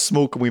how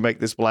small can we make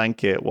this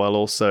blanket while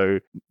also,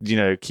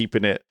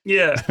 keeping it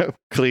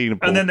cleanable.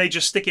 And then they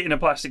just stick it in a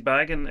plastic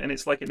bag, and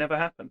it's like it never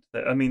happened.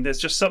 I mean, there's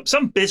just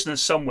some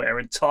business somewhere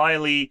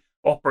entirely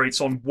operates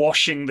on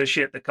washing the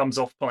shit that comes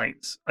off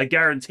planes. I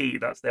guarantee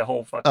that's their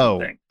whole fucking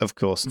thing. Of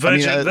course.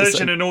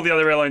 Virgin and all the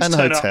other airlines and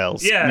turn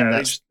hotels. Up. Yeah,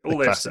 that's all the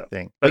their classic stuff.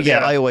 thing. But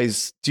I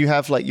always. Do you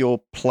have like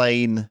your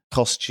plane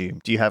costume?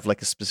 Do you have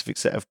like a specific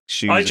set of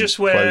shoes? I just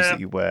and wear clothes that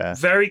you wear.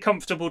 Very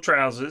comfortable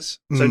trousers.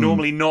 So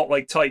normally not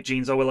like tight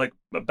jeans. I wear like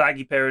a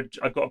baggy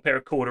I've got a pair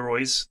of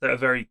corduroys that are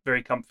very,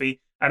 very comfy.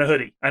 And a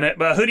hoodie.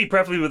 But a hoodie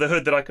preferably with a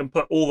hood that I can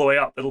put all the way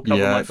up that'll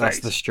cover my face. Yeah, that's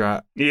the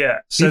strat. Yeah.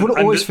 So, people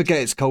always forget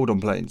it's cold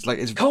on planes. Like,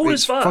 it's cold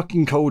as fuck.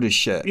 Fucking cold as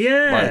shit.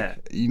 Yeah.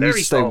 Like, you need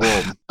to stay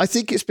warm. I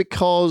think it's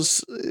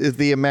because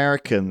the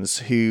Americans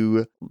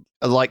who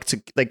like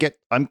to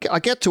I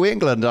get to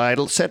England and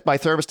I set my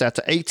thermostat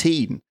to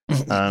 18.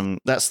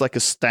 That's like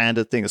a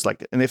standard thing. It's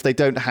like, and if they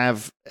don't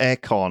have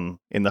aircon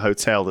in the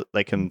hotel that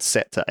they can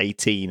set to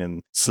 18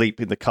 and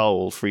sleep in the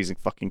cold, freezing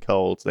fucking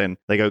cold, then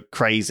they go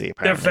crazy.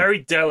 Apparently, they're very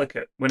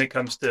delicate when it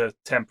comes to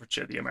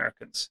temperature. The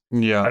Americans.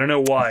 Yeah, I don't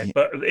know why,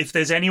 but if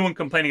there's anyone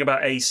complaining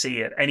about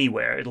AC at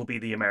anywhere, it'll be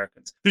the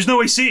Americans. There's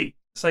no AC.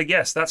 It's like,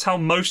 yes, that's how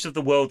most of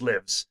the world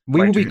lives.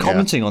 We will be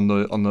commenting on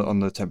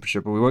the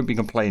temperature, but we won't be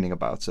complaining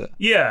about it.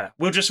 Yeah,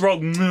 we'll just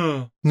roll.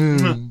 You're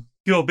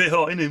a bit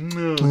hot,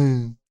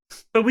 innit?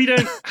 But we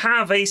don't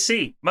have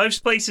AC. Most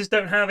places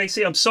don't have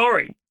AC. I'm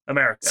sorry,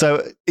 America.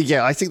 So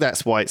yeah, I think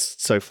that's why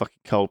it's so fucking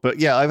cold. But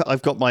yeah,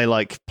 I've got my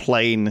like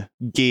plane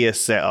gear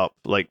set up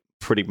like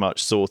pretty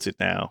much sorted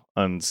now,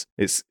 and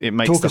it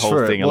makes the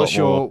whole thing a lot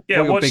more.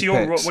 Yeah, what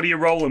are you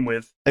rolling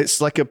with?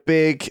 It's like a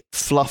big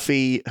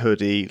fluffy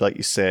hoodie, like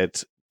you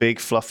said, big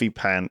fluffy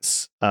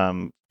pants,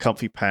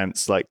 comfy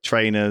pants, like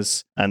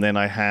trainers, and then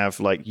I have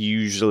like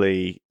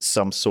usually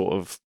some sort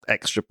of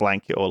extra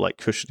blanket or like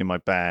cushion in my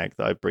bag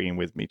that I bring in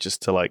with me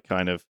just to like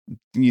kind of,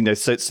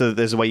 so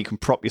there's a way you can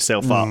prop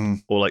yourself up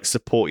or like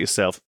support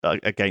yourself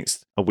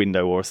against a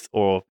window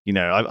or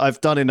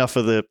I've done enough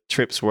of the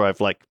trips where I've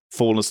like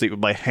fallen asleep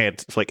with my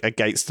head like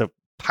against a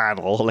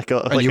panel,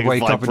 and you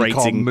wake up and you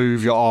can't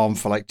move your arm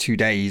for like 2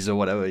 days or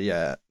whatever.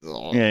 Yeah.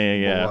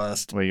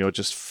 Worst. Where you're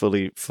just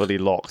fully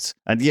locked.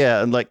 And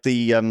and like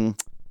the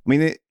I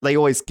mean, they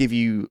always give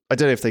you. I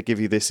don't know if they give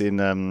you this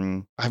in.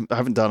 I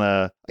haven't done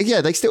a.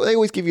 Yeah, they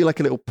always give you like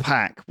a little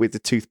pack with the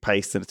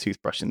toothpaste and a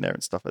toothbrush in there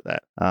and stuff like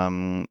that.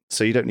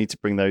 So you don't need to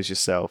bring those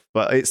yourself.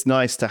 But it's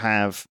nice to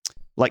have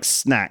like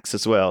snacks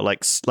as well,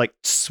 like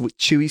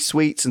chewy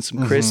sweets and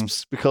some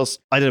crisps. Because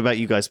I don't know about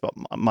you guys, but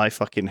my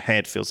fucking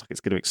head feels like it's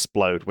going to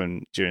explode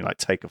during like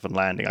takeoff and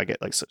landing. I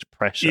get like such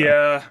pressure.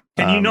 Yeah.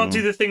 Can you not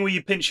do the thing where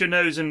you pinch your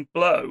nose and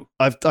blow?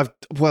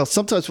 Well,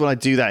 sometimes when I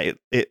do that,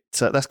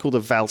 that's called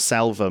a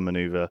Valsalva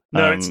maneuver.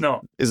 No, it's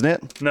not. Isn't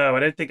it? No,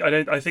 I think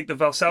the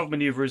Valsalva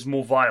maneuver is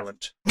more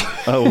violent.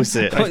 Oh, is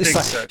it? I think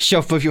so.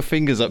 Shove both your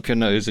fingers up your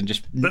nose and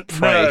just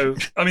pray. No,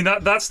 I mean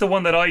that's the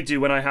one that I do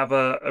when I have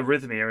a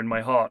arrhythmia in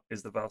my heart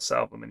is the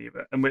Valsalva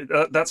maneuver, and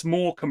that's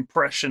more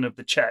compression of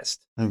the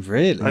chest. Oh,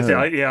 really?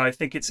 I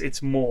think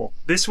it's more.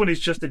 This one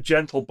is just a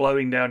gentle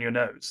blowing down your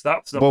nose.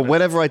 That's not. Well,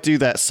 whenever I do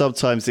that,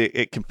 sometimes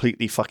it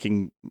completely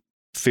fucking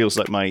feels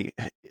like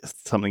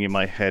something in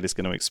my head is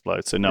going to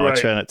explode. So no, I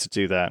try not to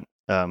do that.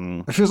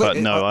 It feels like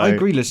but no, I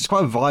agree, Liz. It's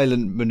quite a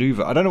violent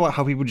maneuver. I don't know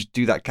how people just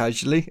do that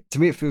casually. To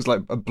me, it feels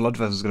like a blood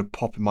vessel is going to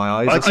pop in my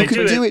eyes. I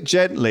can do it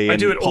gently. I and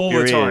do it pop all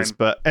your the time ears,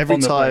 but every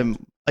on the time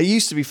plane. I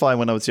used to be fine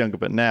when I was younger,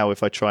 but now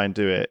if I try and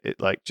do it, it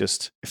like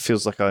just it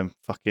feels like I'm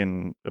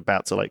fucking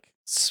about to like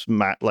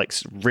smack, like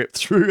rip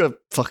through a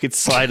fucking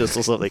sinus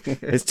or something.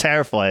 It's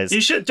terrifying.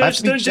 You should I have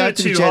to don't be, do I it have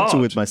to be too gentle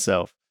hard. with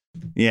myself.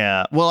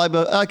 Yeah, well,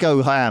 I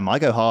go ham. I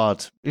go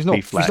hard. He's not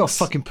Reflex. a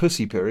fucking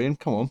pussy, Pyrian.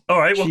 Come on. All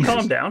right, well, Jesus.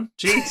 calm down.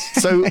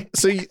 Jeez.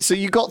 So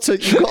you got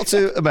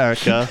to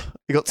America.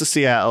 You got to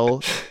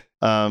Seattle.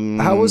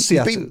 How was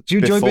you've Seattle? been Do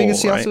you enjoy being in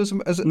before, Seattle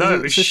right? as No, a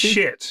it was city?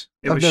 shit.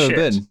 It I've was never shit.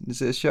 been. Is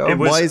it a show? It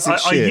was, Why is it I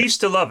shit? used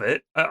to love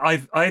it.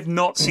 I've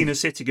not seen a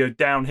city go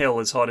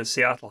downhill as hard as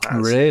Seattle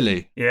has.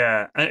 Really?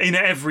 Yeah, and in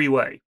every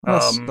way.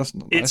 That's not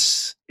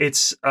nice.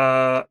 It's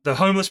the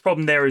homeless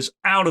problem there is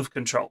out of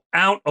control.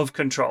 Out of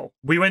control.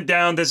 We went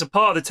down. There's a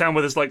part of the town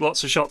where there's like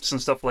lots of shops and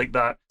stuff like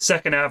that.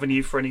 Second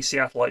Avenue for any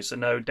Seattleites to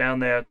know. Down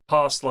there,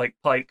 past like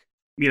Pike,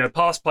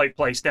 past Pike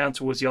Place, down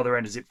towards the other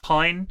end. Is it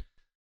Pine?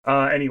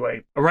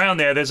 Anyway, around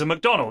there's a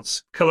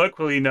McDonald's,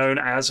 colloquially known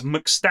as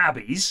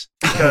McStabbies,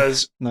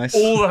 because Nice.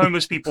 all the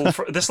homeless people,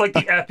 that's like the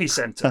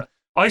epicenter.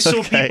 I saw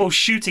Okay. people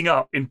shooting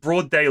up in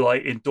broad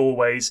daylight in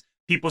doorways,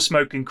 people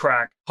smoking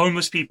crack,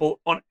 homeless people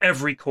on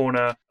every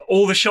corner.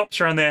 All the shops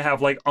around there have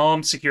like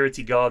armed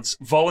security guards,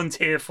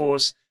 volunteer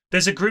force.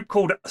 There's a group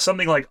called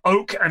something like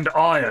Oak and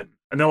Iron,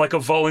 and they're like a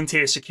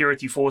volunteer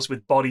security force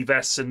with body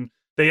vests, and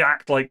they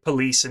act like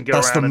police and go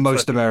That's around. the and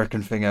most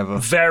American thing ever.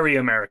 very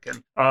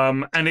American.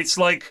 And it's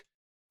like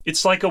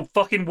a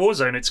fucking war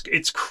zone.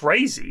 It's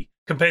crazy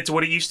compared to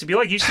what it used to be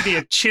like. It used to be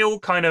a chill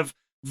kind of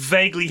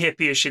vaguely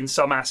hippie-ish in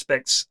some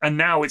aspects, and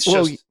now it's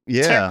just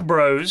tech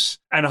bros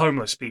and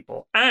homeless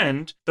people.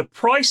 And the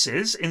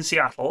prices in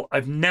Seattle,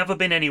 I've never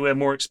been anywhere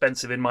more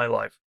expensive in my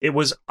life. It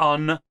was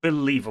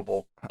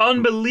unbelievable.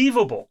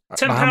 Unbelievable.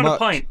 £10 a much?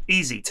 pint,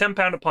 easy.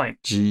 £10 a pint.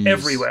 Jeez.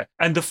 Everywhere.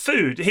 And the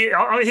food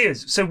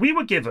here's so we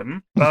were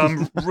given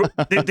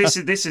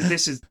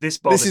this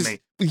bothered me.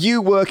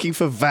 You working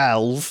for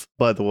Valve,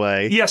 by the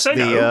way. Yes, I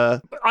know.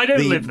 I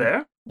don't live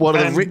there. One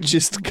of And- the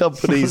richest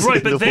companies Right,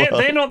 in but the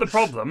world. they're not the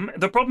problem.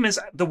 The problem is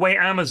the way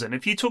Amazon.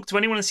 If you talk to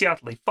anyone in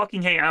Seattle, they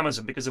fucking hate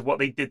Amazon because of what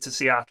they did to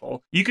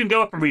Seattle. You can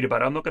go up and read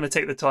about it. I'm not going to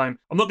take the time.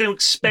 I'm not going to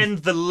expend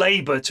the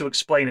labor to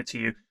explain it to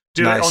you.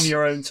 Do it on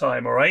your own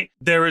time, all right?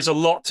 There is a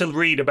lot to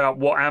read about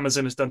what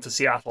Amazon has done to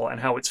Seattle and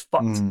how it's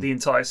fucked the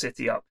entire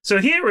city up. So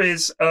here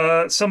is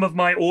some of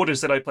my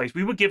orders that I placed.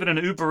 We were given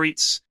an Uber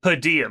Eats per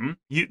diem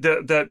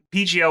that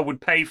PGL would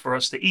pay for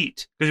us to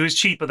eat because it was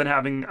cheaper than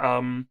having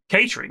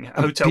catering,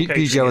 hotel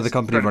catering. PGL are the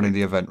company running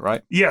the event,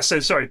 right? Yeah, so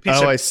sorry.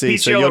 I see.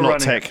 So PGL you're are not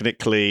running it.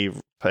 technically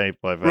paid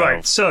by Valve.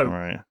 Right,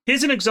 so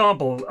here's an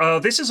example.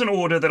 This is an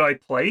order that I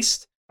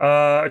placed.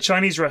 A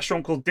Chinese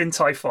restaurant called Din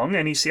Tai Fung.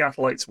 Any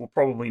Seattleites will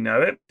probably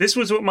know it. This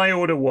was what my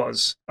order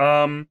was.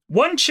 1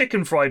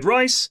 chicken fried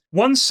rice,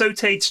 1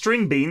 sautéed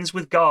string beans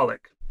with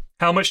garlic.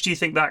 How much do you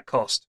think that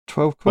cost?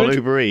 12 Well, quid?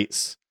 Uber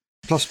Eats.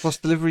 Plus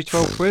delivery,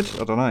 12 quid?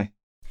 I don't know.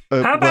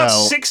 How about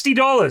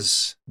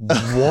 $60?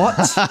 What?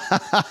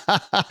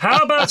 How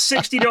about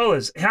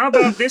 $60? How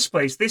about this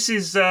place? This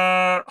is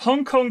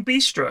Hong Kong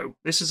Bistro.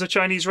 This is a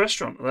Chinese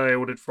restaurant that I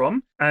ordered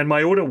from. And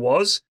my order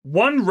was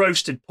 1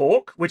 roasted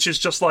pork, which is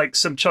just like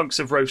some chunks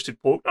of roasted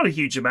pork, not a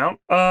huge amount,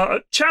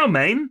 chow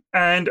mein,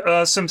 and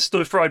some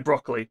stir-fried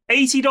broccoli.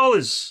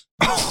 $80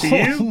 to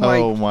you.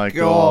 Oh my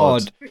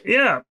God.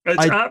 Yeah,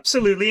 it's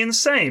absolutely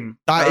insane.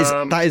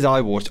 That is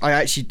eye-wash. I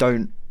actually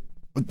don't...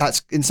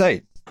 That's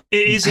insane.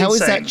 It is How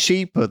insane. is that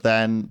cheaper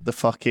than the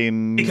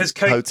fucking Because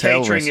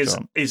hotel catering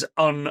restaurant? is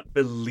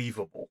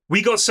unbelievable.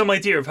 We got some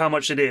idea of how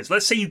much it is.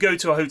 Let's say you go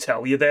to a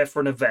hotel, you're there for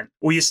an event,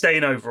 or you're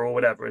staying over or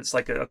whatever. It's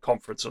like a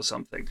conference or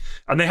something.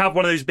 And they have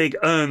one of those big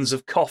urns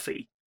of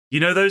coffee. You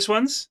know those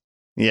ones?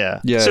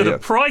 Yeah. So the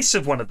price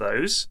of one of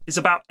those is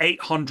about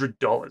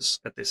 $800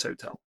 at this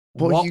hotel.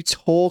 What are you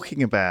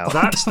talking about?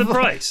 That's the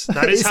price.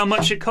 That is how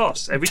much it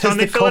costs. Every time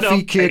they Does fill the it up,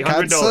 coffee cure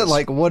cancer? $800.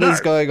 Like, what is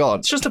going on?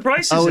 It's just the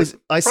prices. I see. It's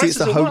prices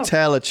the are wild.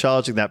 hotel are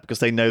charging that because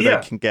they know Yeah.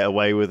 they can get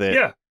away with it.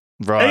 Yeah.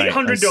 Right.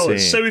 $800. I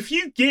see. So if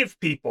you give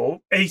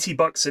people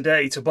 $80 a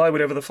day to buy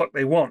whatever the fuck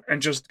they want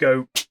and just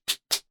go,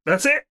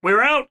 that's it,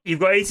 we're out.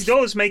 You've got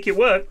 $80, make it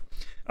work.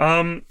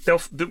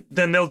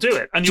 Then they'll do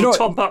it, and you'll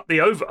top up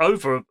the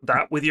over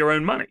that with your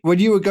own money. When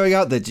you were going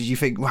out there, did you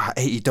think, wow,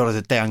 $80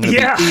 a day, I'm going to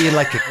Yeah. be eating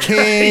like a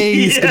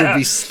king, it's going to Yeah.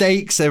 be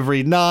steaks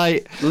every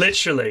night.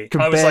 Literally, Can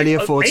I was barely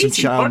like, afford some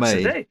chow $80 a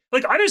mein. day.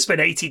 Like, I don't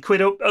spend 80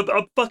 quid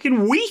a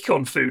fucking week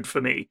on food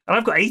for me, and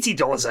I've got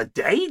 $80 a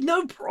day,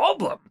 no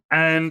problem.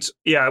 And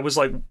yeah, it was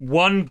like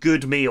 1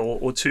 good meal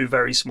or 2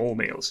 very small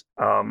meals.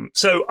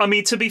 So I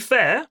mean, to be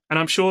fair, and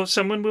I'm sure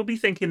someone will be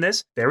thinking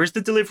this, there is the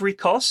delivery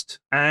cost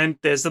and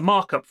there's the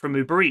markup from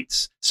Uber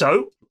Eats.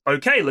 So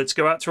okay, let's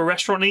go out to a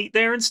restaurant and eat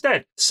there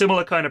instead.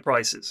 Similar kind of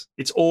prices.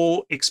 It's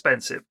all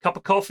expensive. Cup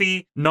of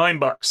coffee,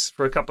 $9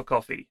 for a cup of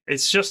coffee.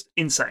 It's just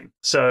insane.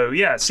 So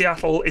yeah,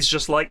 Seattle is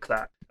just like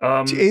that.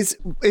 Is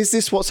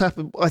this what's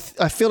happened? I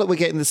feel like we're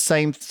getting the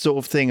same sort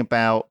of thing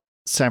about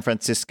San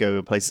Francisco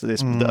and places like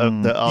this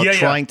that are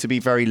trying to be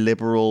very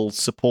liberal,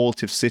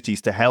 supportive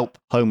cities to help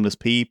homeless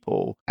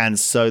people. And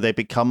so they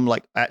become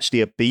like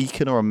actually a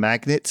beacon or a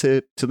magnet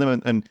to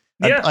them. And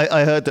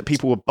I heard that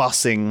people were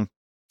busing,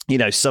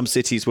 some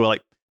cities were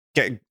like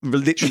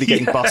literally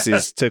getting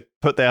buses to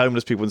put their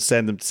homeless people and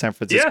send them to San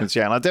Francisco and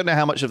Seattle. I don't know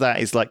how much of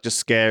that is like just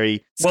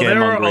scary. Well,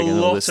 there are a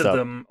lot of stuff.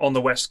 them on the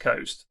West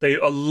Coast. A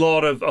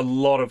lot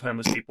of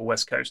homeless people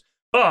West Coast.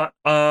 But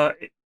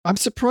I'm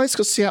surprised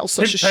because Seattle's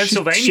such a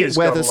Pennsylvania's shit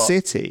weather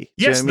city.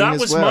 Yes, that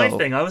was my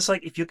thing. I was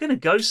like, if you're going to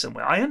go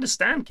somewhere, I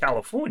understand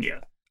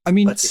California. I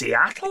mean, but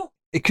Seattle?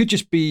 It could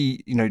just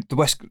be,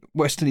 the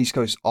West and East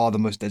Coast are the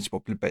most densely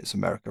populated bits of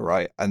America,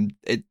 right? And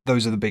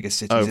those are the biggest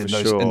cities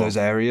in those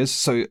areas.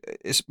 So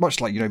it's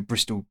much like,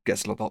 Bristol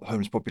gets a lot of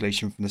homeless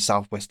population from the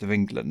southwest of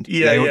England.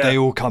 They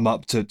all come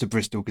up to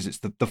Bristol because it's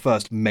the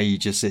first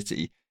major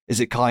city. Is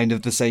it kind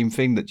of the same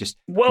thing that just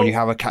when you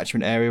have a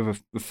catchment area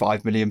with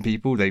 5 million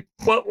people, they...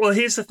 Well,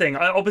 here's the thing.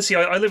 I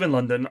live in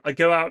London. I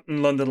go out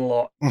in London a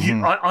lot.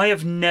 Mm-hmm. I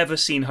have never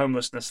seen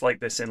homelessness like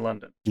this in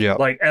London. Yeah.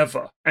 Like,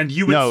 ever. And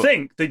you would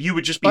think that you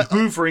would just be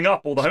hoovering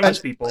up all the homeless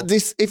people.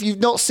 If you've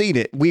not seen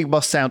it, we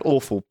must sound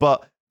awful,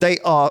 but they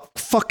are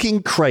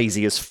fucking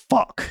crazy as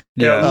fuck.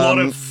 Yeah, a lot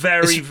of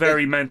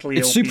very mentally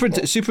ill people.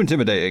 It's super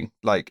intimidating.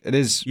 Like, it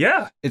is...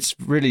 Yeah. It's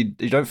really...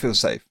 You don't feel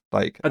safe.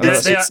 Like, they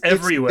are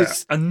everywhere,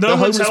 and no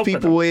one's helping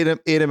them. The homeless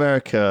people in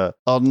America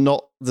are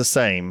not the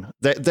same.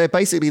 They're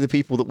basically the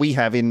people that we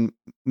have in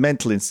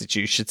mental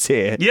institutions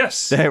here.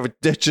 Yes, they're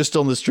just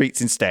on the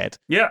streets instead.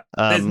 Yeah,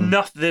 there's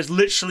nothing. There's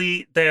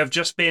literally they have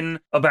just been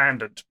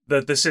abandoned.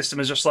 The system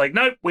is just like,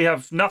 nope, we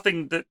have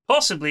nothing that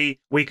possibly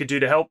we could do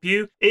to help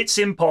you. It's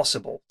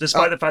impossible,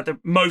 despite the fact that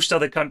most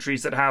other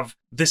countries that have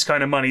this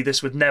kind of money,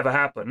 this would never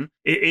happen.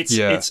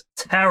 It's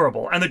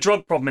terrible, and the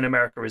drug problem in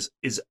America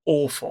is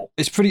awful.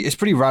 It's pretty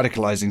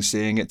radicalizing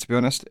seeing it, to be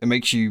honest. It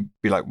makes you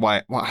be like,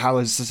 why? How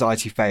has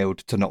society failed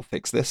to not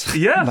fix this?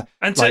 Yeah,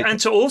 and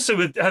to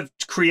also have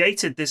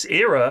created this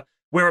era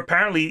where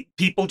apparently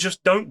people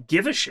just don't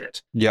give a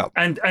shit. Yeah.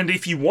 And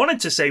if you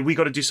wanted to say we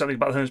got to do something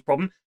about the homeless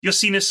problem, you're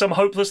seen as some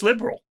hopeless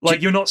liberal. Like,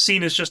 you're not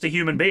seen as just a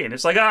human being.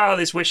 It's like,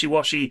 this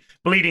wishy-washy,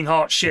 bleeding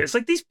heart shit. It's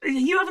like,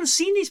 you haven't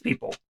seen these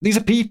people. These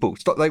are people.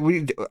 It's not like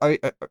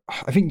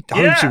I think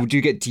homeless people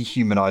do get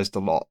dehumanized a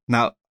lot.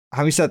 Now,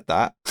 having said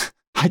that,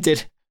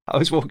 I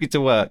was walking to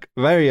work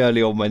very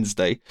early on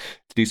Wednesday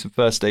to do some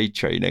first aid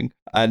training,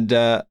 and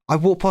I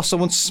walked past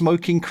someone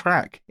smoking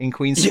crack in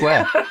Queen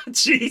Square. Yeah,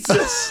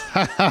 Jesus.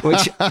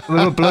 With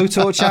a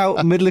blowtorch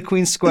out, middle of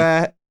Queen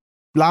Square,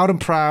 loud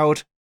and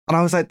proud. And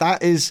I was like,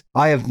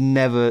 I have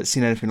never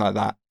seen anything like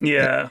that.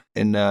 Yeah.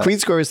 Queen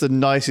Square is the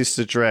nicest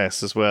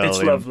address as well.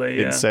 It's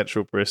lovely, in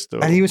central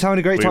Bristol. And he was having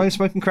a great time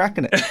smoking crack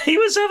in it. He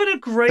was having a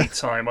great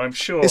time, I'm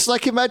sure. It's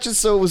like, imagine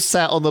someone was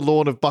sat on the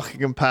lawn of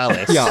Buckingham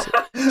Palace. Yeah.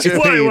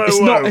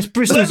 It's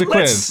Bristol's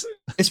equivalent.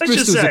 It's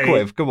Bristol's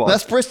equivalent. Come on.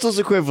 That's Bristol's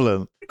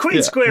equivalent.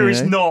 Queen Square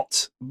is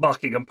not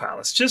Buckingham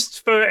Palace.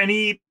 Just for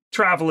any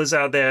travellers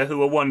out there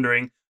who are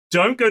wondering,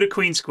 don't go to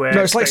Queen Square.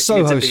 No, it's like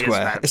Soho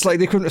Square. It's like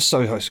the equivalent of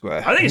Soho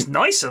Square. I think it's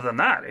nicer than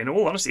that, in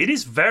all honesty. It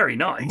is very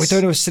nice. We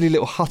don't have a silly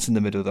little hut in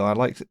the middle, though. I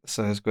like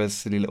Soho Square's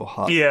silly little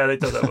hut. Yeah, they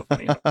do that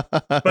funny.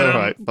 But all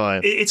right,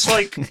 fine. It's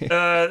like,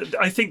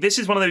 I think this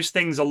is one of those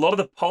things, a lot of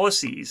the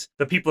policies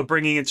that people are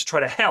bringing in to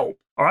try to help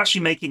are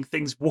actually making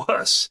things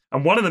worse.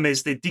 And one of them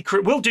is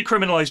we'll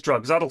decriminalize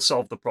drugs. That'll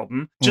solve the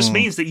problem. Just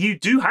means that you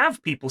do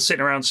have people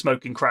sitting around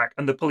smoking crack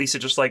and the police are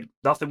just like,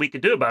 nothing we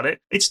can do about it.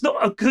 It's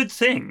not a good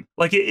thing.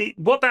 Like,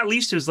 what that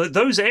leads to is that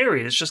those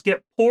areas just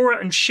get poorer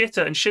and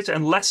shitter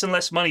and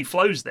less money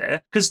flows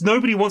there because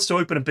nobody wants to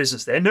open a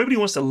business there. Nobody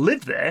wants to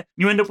live there.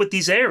 You end up with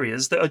these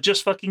areas that are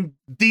just fucking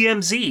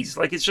DMZs.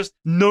 Like, it's just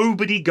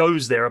nobody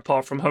goes there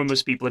apart from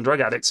homeless people and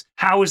drug addicts.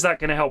 How is that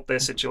going to help their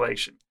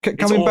situation?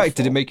 Coming back,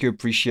 did it make you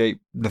appreciate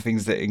the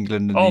things that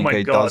England and the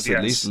UK does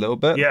at least a little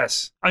bit?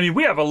 Yes. I mean,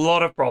 we have a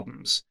lot of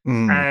problems.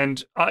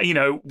 And,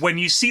 when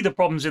you see the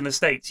problems in the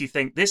States, you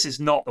think this is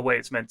not the way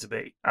it's meant to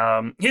be.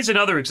 Here's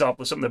another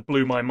example of something that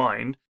blew my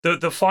mind.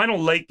 The final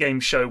late game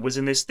show was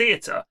in this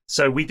theater.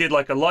 So we did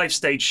like a live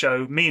stage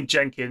show, me and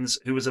Jenkins,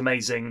 who was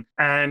amazing.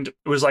 And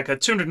it was like a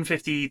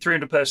 250,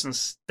 300 person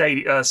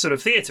sort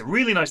of theater.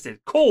 Really nice theater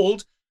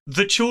called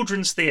the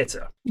Children's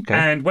Theatre. Okay.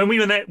 And when we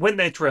went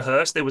there to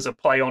rehearse, there was a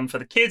play on for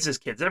the kids. There's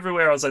kids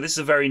everywhere. I was like, this is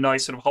a very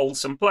nice sort of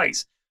wholesome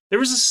place.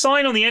 There is a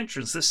sign on the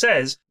entrance that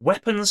says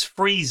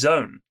weapons-free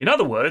zone. In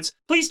other words,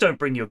 please don't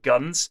bring your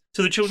guns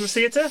to the Children's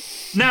Theatre.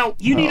 Now,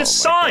 you need a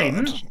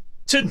sign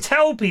to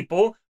tell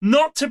people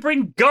not to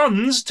bring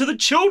guns to the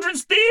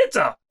Children's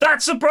Theatre.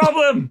 That's a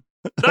problem.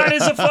 That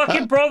is a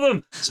fucking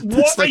problem.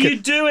 What are you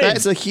doing?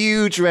 That's a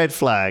huge red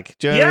flag.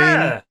 Do you know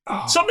what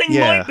I mean? Something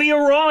might be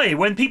awry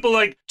when people are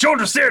like,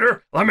 Children's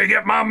Theatre, let me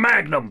get my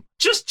Magnum.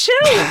 Just chill.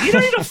 You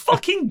don't need a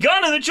fucking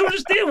gun in the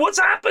children's theatre. What's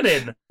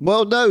happening?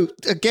 Well, no,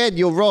 again,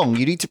 you're wrong.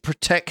 You need to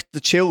protect the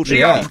children.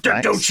 Yeah,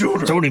 protect those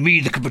children. It's only me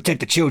that can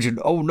protect the children.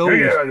 Oh no,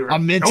 Yeah,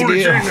 I'm mentally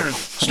only ill. thing is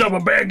stop a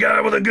bad guy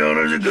with a gun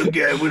is a good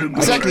guy with a gun.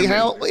 Exactly.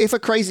 How if a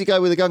crazy guy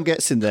with a gun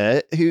gets in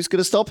there, who's going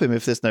to stop him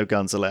if there's no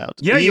guns allowed?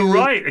 Yeah, you're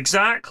right.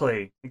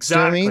 Exactly. what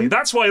I mean?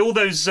 That's why all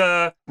those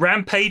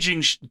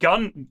rampaging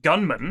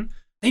gunmen,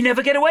 they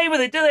never get away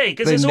with it, do they?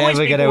 Because They there's always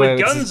never get people away with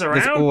with guns it. around.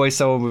 There's always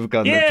someone with a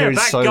gun. Yeah, That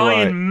that so guy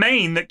right. in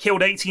Maine that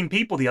killed 18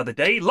 people the other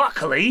day,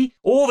 luckily,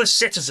 all the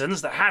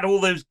citizens that had all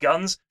those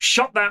guns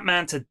shot that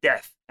man to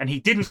death, and he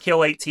didn't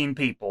kill 18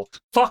 people.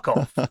 Fuck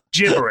off.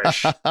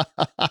 Gibberish.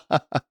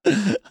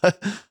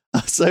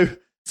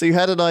 So you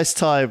had a nice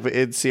time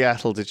in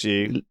Seattle, did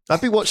you?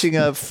 I've been watching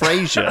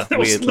Frasier, That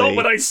was weirdly. not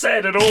what I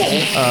said at all.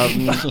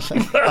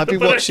 I've been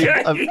But watching.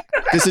 okay.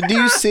 There's a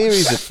new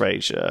series of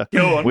Frasier,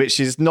 Go on. which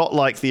is not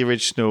like the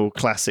original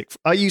classic.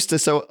 I used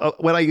to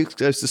when I used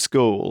to go to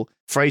school,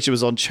 Frasier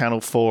was on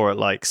Channel 4 at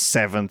like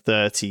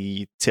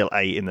 7:30 till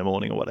 8 in the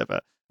morning or whatever,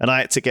 and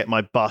I had to get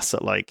my bus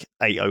at like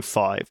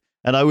 8:05.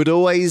 And I would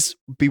always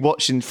be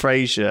watching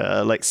Frasier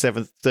at like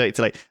 7:30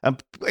 till 8.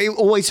 And it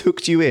always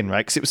hooked you in, right?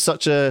 Because it was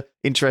such a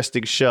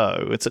interesting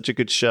show. It's such a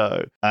good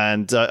show.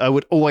 And I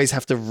would always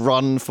have to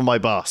run for my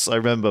bus, I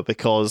remember,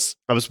 because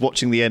I was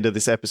watching the end of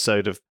this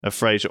episode of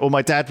Frasier. Or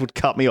my dad would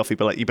cut me off. He'd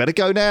be like, you better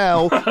go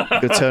now.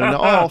 You're turning it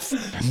off.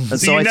 And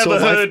So you I never sort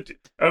of heard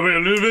of a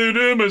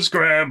little bit of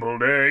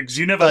scrambled eggs.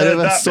 You never I heard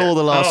never that saw bit?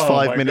 the last Oh,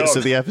 5 my minutes God.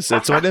 of the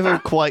episode. So I never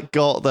quite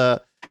got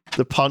the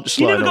You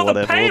punchline never or got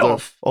the whatever,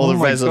 payoff. or Oh the my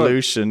God.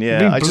 resolution. You've Yeah,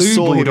 been I just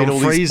saw him in all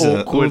blue-balled these on Frasier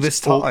all awkward, this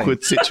time.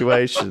 awkward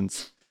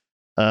situations.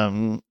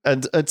 And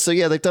so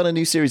yeah, they've done a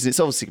new series. It's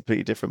obviously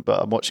completely different,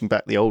 but I'm watching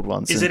back the old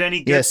ones. Is and it any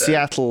good, Yeah, though?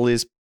 Seattle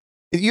is.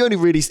 You only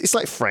really, it's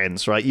like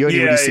Friends, right? You only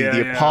Yeah, really see yeah,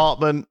 the yeah.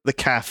 apartment, the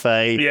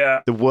cafe, Yeah.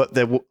 the work,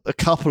 a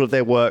couple of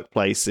their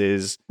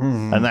workplaces,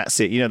 Mhm. and that's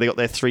it. You know, they got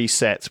their 3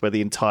 sets where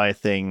the entire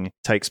thing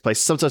takes place.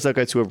 Sometimes they'll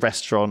go to a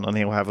restaurant and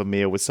he'll have a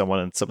meal with someone,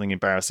 and something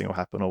embarrassing will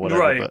happen or whatever.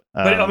 Right.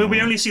 But I mean, we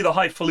um, only see the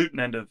highfalutin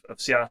end of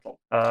Seattle.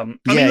 I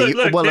Yeah, mean,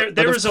 look, well,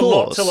 there of is a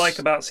lot to course. like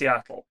about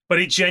Seattle, but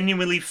it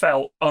genuinely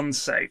felt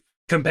unsafe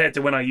compared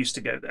to when I used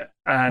to go there.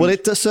 And Well,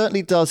 it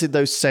certainly does in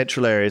those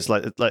central areas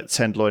like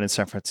Tenderloin in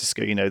San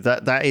Francisco. You know,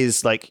 that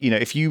is like, you know,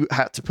 if you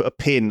had to put a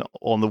pin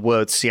on the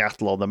word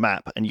Seattle on the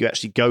map and you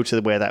actually go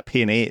to where that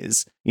pin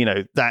is, you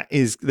know,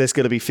 there's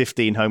going to be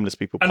 15 homeless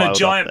people and piled a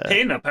giant up there.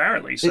 pin,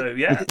 apparently. So,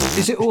 yeah.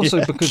 Is it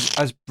also because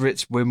as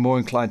Brits we're more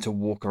inclined to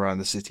walk around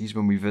the cities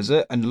when we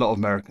visit, and a lot of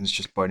Americans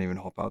just won't even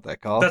hop out their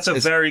car? That's a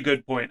It's- very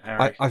good point,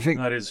 Harry. I think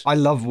that is. I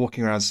love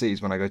walking around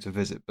cities when I go to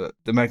visit, but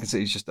the American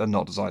cities just are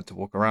not designed to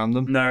walk around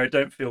them. No, it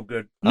don't feel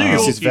good. New This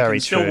York, is you very can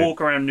still true.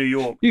 walk around New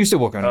York. You can still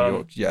walk around New Um,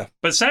 York, yeah.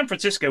 But San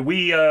Francisco,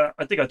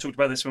 I think I talked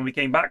about this when we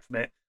came back from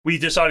it. We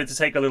decided to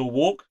take a little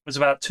walk. It was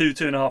about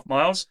 2.5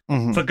 miles.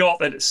 Mhm. Forgot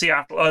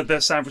that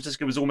that San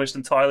Francisco was almost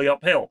entirely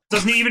uphill.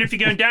 Doesn't even if you're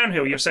going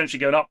downhill, you're essentially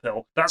going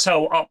uphill. That's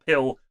how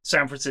uphill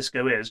San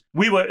Francisco is.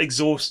 We were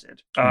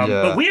exhausted, Yeah.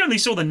 but we only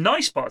saw the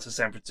nice parts of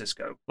San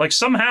Francisco. Like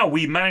somehow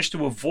we managed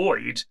to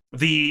avoid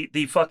the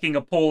fucking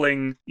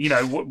appalling,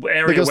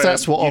 area Because where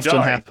that's what you often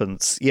die.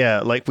 happens. Yeah,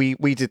 like we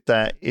did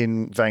that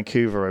in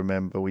Vancouver. I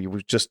remember we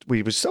were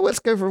so let's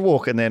go for a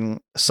walk, and then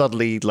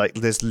suddenly like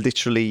there's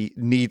literally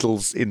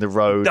needles in the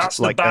road. That's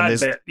the like, bad and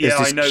there's, bit. there's Yeah,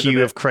 this I know the queue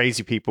bit. of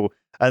crazy people,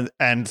 and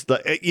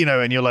like,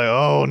 and you're like,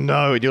 oh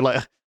no, and you're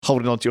like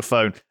holding onto your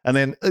phone, and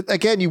then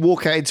again you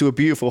walk out into a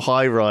beautiful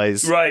high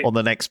rise Right. on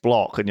the next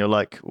block, and you're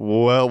like,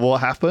 well,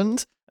 what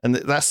happened? And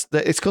it's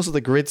because of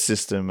the grid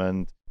system,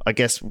 and I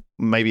guess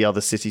maybe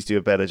other cities do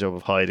a better job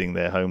of hiding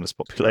their homeless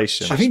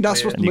population. I think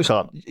that's what's And the you most,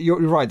 can't. you're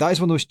right. That is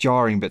one of the most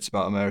jarring bits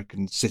about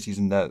American cities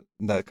and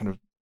their kind of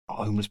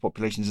homeless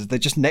populations is they're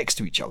just next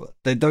to each other.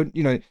 They don't,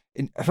 I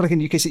feel like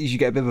in UK cities you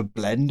get a bit of a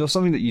blend or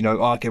something that,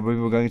 okay,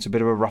 we're going to a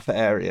bit of a rougher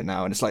area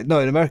now. And it's like, no,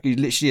 in America, it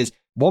literally is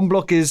one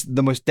block is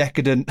the most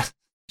decadent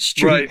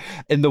street Right.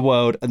 in the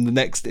world and the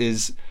next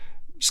is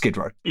Skid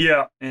Row.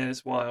 Yeah,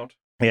 it's wild.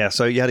 Yeah,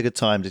 so you had a good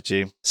time, did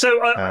you? So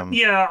Um,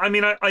 yeah, I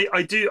mean,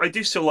 I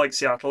do still like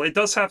Seattle. It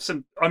does have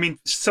some. I mean,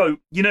 so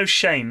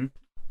Shane,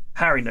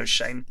 Harry knows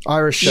Shane.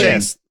 Irish Shane.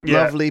 Yes,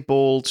 Yeah. lovely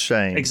bald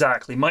Shane.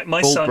 Exactly, my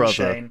Bald son brother.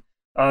 Shane.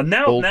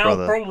 Now Bald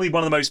brother. probably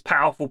one of the most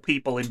powerful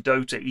people in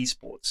Dota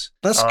esports.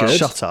 That's good.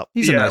 Shut up.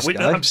 He's a nice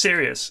guy. I'm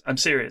serious.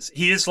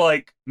 He is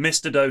like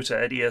Mr.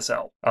 Dota at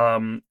ESL.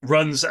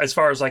 Runs, as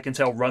far as I can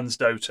tell, runs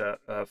Dota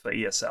for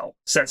ESL.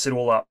 Sets it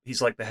all up.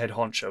 He's like the head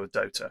honcho of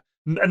Dota.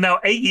 And now,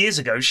 8 years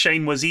ago,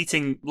 Shane was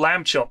eating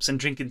lamb chops and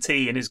drinking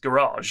tea in his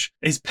garage,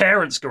 his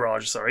parents'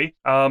 garage, sorry,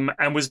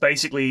 and was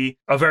basically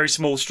a very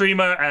small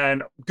streamer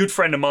and good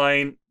friend of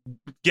mine,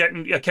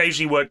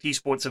 occasionally worked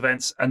esports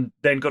events and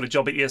then got a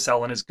job at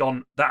ESL and has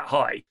gone that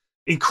high.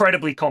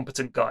 Incredibly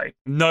competent guy.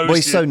 Well,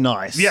 he's so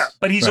nice. Yeah,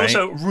 but he's right?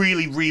 also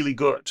really, really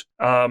good.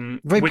 Very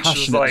which is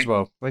passionate like, as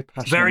well. Very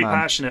passionate. very man.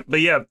 passionate.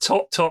 But yeah,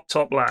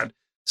 top lad.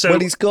 So Well,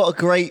 he's got a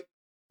great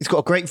He's got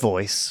a great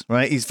voice,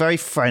 right? He's very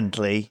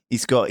friendly.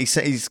 He's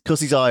because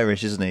he's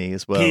Irish, isn't he,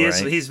 as well? He right? is.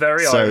 He's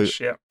very Irish.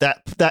 Yeah,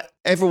 that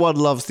everyone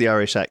loves the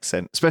Irish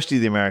accent, especially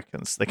the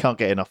Americans. They can't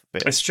get enough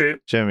of it. it's true.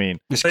 Do you know what I mean?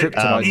 It's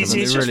kryptonite. He's it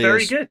just really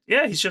very is. good.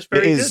 Yeah, he's just It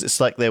very is. good.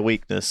 It's like their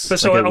weakness. But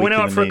so Like I a went weak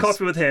out in for the a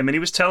coffee with him, and he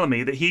was telling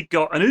me that he'd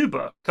got an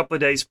Uber a couple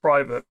of days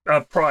prior.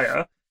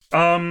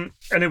 And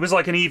it was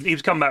like he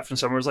was coming back from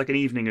somewhere. It was like an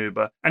evening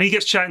Uber, and he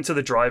gets chatting to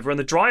the driver, and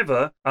the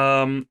driver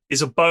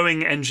is a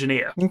Boeing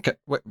engineer. Okay.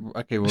 Wait,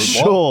 okay. Well,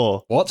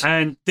 Sure. What?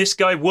 And this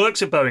guy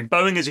works at Boeing.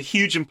 Boeing is a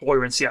huge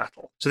employer in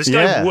Seattle. So this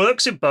guy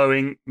works at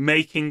Boeing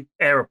making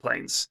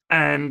airplanes,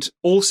 and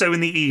also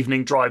in the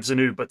evening drives an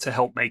Uber to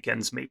help make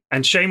ends meet.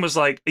 And Shane was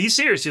like, "Are you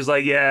serious?" He was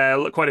like, "Yeah,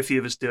 look, quite a few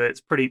of us do it.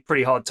 It's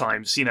pretty hard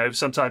times. You know,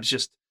 sometimes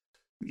just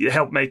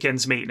help make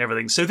ends meet and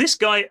everything." So this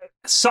guy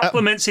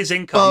supplements his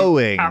income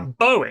at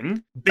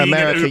Boeing, being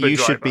America, an Uber you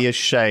driver. should be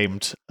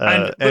ashamed.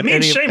 But me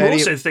and Shane were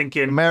also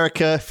thinking,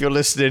 America, if you're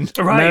listening,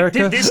 right,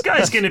 this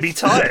guy's going to be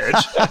tired.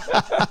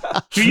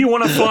 Do you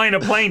want to fly in a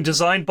plane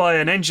designed by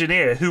an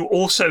engineer who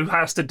also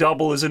has to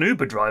double as an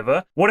Uber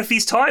driver? What if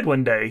he's tired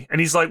one day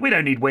and he's like, "We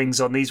don't need wings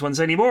on these ones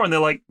anymore," and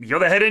they're like, "You're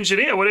the head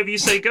engineer, whatever you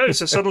say goes."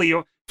 So suddenly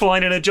you're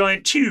flying in a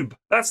giant tube.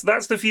 That's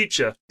the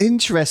future.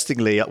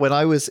 Interestingly, when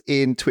I was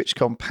in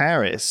TwitchCon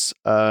Paris,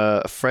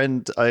 a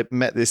friend, I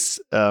met this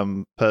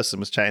person,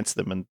 was chatting to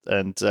them,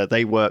 and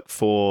they work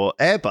for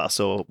Airbus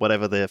or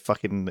whatever the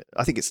fucking,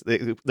 I think it's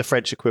the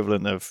French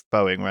equivalent of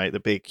Boeing, right? The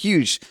big,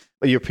 huge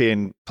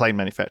European plane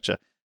manufacturer.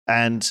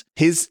 And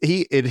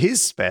he in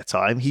his spare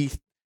time, he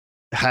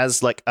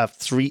has like a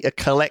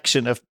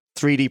collection of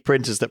 3D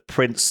printers that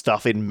print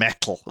stuff in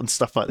metal and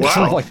stuff like this.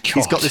 Wow. Like, Oh my God.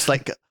 he's got this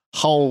like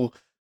whole.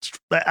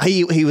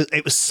 He was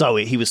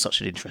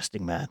such an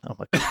interesting man. Oh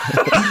my God.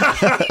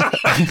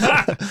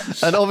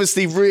 And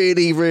obviously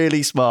really,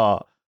 really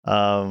smart.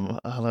 And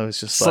I was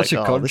just Such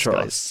like, a this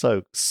contrast.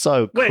 guy's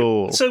so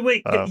cool.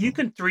 Wait, you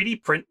can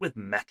 3D print with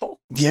metal?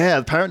 Yeah,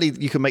 apparently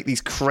you can make these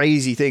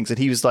crazy things. And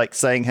he was like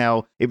saying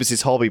how it was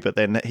his hobby, but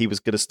then he was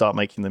going to start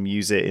making them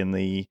use it in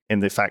the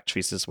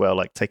factories as well,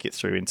 like take it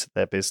through into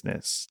their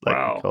business. Like,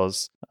 wow.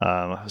 Because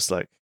I was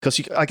like,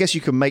 I guess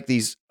you can make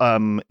these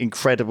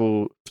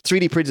incredible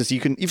 3D printers.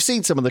 You've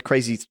seen some of the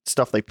crazy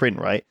stuff they print,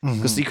 right?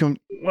 Because you can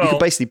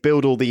basically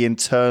build all the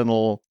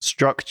internal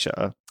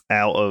structure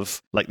out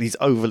of like these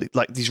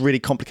these really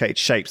complicated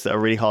shapes that are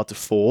really hard to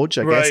forge,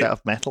 I guess, out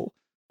of metal.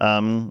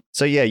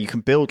 So yeah, you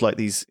can build like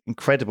these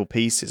incredible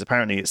pieces.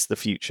 Apparently it's the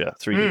future,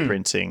 3D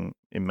printing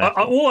in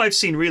metal. All I've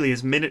seen really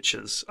is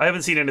miniatures. I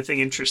haven't seen anything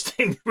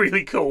interesting,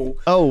 really cool.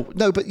 Oh,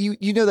 no, but you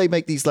know they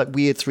make these like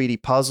weird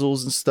 3D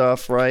puzzles and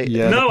stuff, right?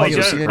 Yeah. No, I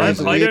Puzzles, don't. you know, I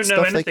the weird don't know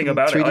stuff they anything can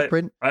about 3D it.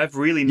 print. I've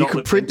really not You can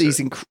looked print into these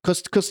it.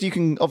 because you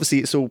can, obviously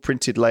it's all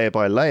printed layer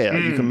by layer.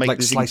 You can make Like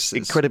these slices.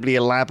 incredibly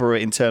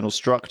elaborate internal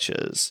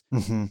structures.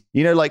 Mm-hmm.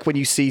 You know, like when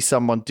you see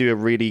someone do a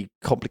really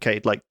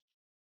complicated like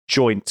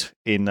joint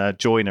in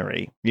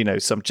joinery, you know,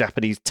 some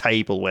Japanese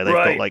table where they've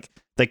got like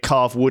they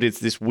carve wood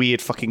into this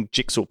weird fucking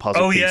jigsaw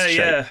puzzle piece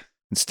shape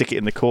and stick it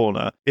in the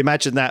corner.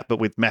 Imagine that, but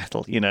with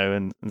metal, you know,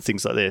 and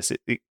things like this.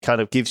 It kind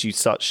of gives you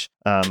such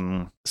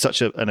an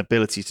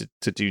ability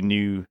to do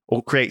new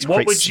or create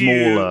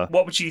smaller.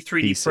 What would you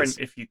 3D pieces. print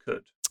if you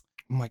could?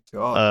 Oh my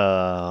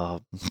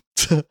God.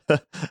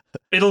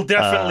 It'll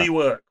definitely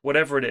work,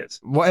 whatever it is.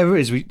 Whatever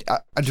it is,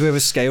 do we have a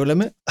scale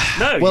limit?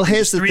 No. Well, you can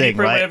here's just the 3D thing,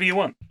 print right? whatever you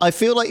want. I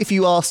feel like if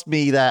you asked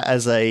me that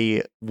as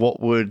a what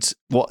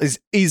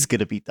is going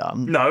to be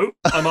done. No,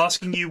 I'm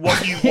asking you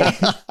what you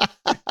want.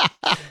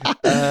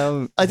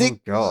 I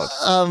think. Oh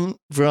God.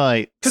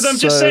 Right. Because I'm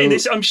just saying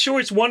this. I'm sure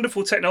it's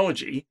wonderful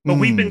technology, but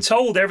we've been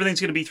told everything's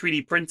going to be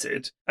 3D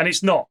printed, and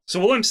it's not.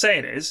 So all I'm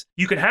saying is,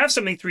 you can have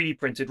something 3D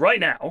printed right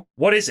now.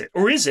 What is it?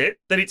 Or is it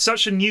that it's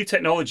such a new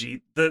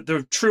technology that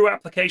the true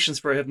applications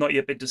for it have not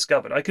yet been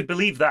discovered? I could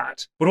believe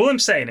that. But all I'm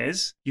saying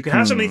is, you can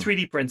have something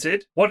 3D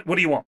printed. What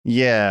do you want?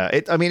 Yeah.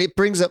 It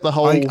brings up the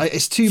whole.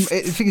 It's too.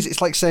 The thing is,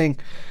 it's like saying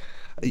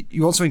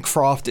you want something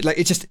crafted. Like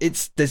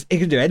it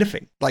can do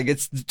anything. Like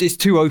it's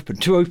too open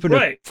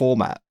Right. a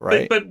format,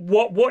 right? But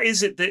what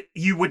is it that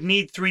you would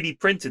need 3D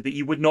printed that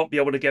you would not be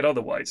able to get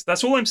otherwise?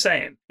 That's all I'm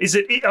saying.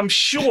 I'm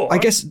sure. I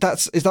guess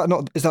is that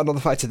not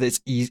the factor that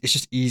it's easy? It's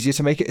just easier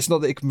to make it. It's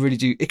not that it can really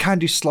do. It can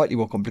do slightly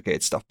more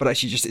complicated stuff, but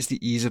actually, it's the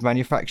ease of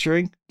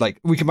manufacturing. Like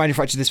we can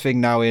manufacture this thing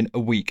now in a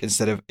week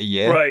instead of a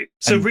year. Right.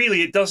 So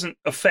really, it doesn't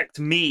affect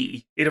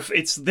me.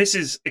 This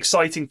is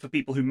exciting for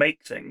people who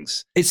make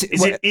things. Is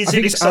it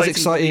exciting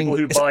for people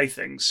who buy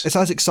things? It's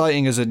as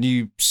exciting as a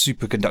new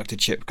superconductor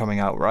chip coming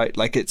out, right?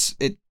 Like it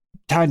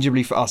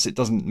tangibly for us, it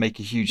doesn't make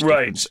a huge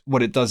difference.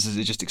 What it does is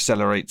it just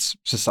accelerates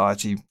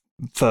society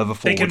further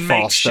forward, they can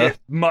make faster. shit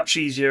much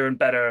easier and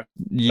better.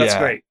 Yeah. That's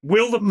great.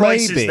 Will the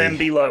prices Maybe. then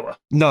be lower?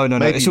 No.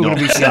 Maybe It's all going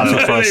to be not. Seattle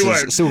They prices.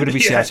 won't. It's all going to be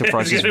Seattle it's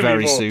prices gonna be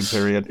very more. soon.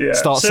 Period. Yeah.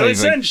 Start so saving.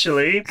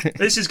 essentially,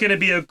 this is going to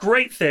be a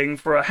great thing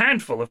for a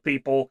handful of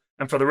people,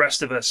 and for the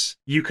rest of us,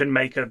 you can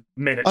make a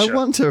miniature. I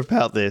wonder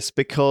about this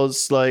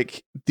because,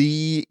 like,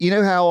 you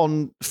know how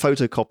on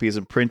photocopiers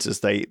and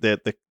printers,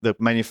 the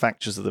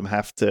manufacturers of them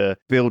have to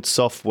build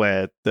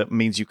software that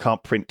means you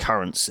can't print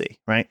currency,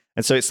 right?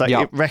 And so it's like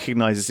it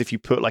recognizes if you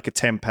put like a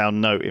 £10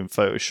 note in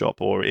Photoshop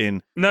or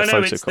in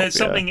there's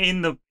something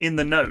in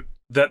the note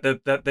that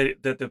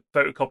the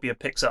photocopier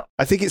picks up.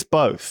 I think it's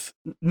both.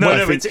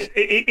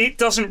 It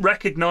doesn't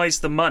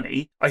recognize the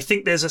money. I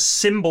think there's a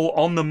symbol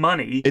on the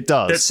money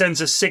that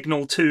sends a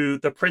signal to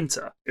the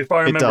printer, if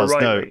I remember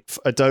rightly.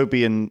 No,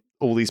 Adobe and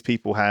all these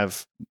people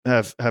have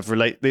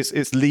related this.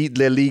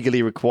 They're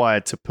legally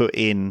required to put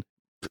in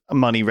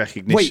money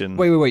recognition.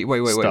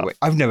 Wait.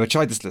 I've never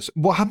tried this list.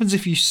 What happens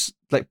if you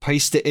like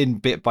paste it in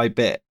bit by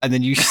bit and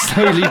then you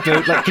slowly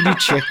build, like, can you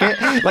trick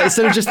it? Like,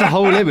 instead of just the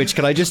whole image,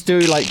 can I just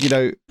do, like,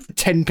 10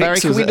 pixels Barry,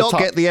 can we not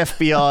get the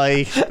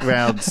FBI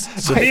round?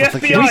 The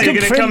FBI are going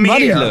to come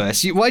money, here.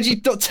 Lewis. Why did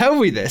you not tell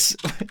me this?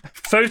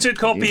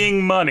 Photocopying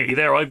money.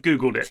 There, I've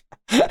Googled it.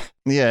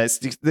 Yeah,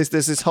 there's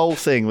this whole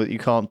thing that you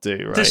can't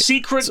do, right? The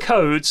secret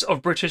codes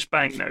of British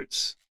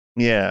banknotes.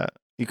 Yeah,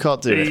 you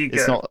can't do it.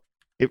 It's not...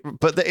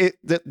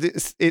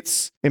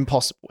 it's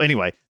impossible.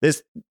 Anyway,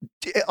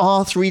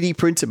 are 3D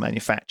printer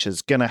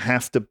manufacturers going to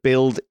have to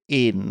build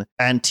in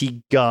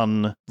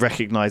anti-gun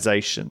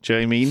recognition? Do you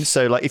know what I mean?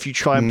 So, like, if you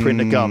try and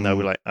print a gun, they'll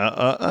be like,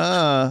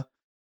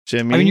 Do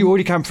you know what I mean? You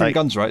already can print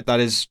guns, right? That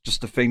is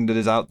just a thing that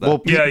is out there. You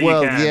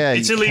can.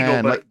 It's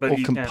illegal, but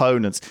you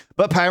components. Can.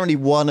 But apparently,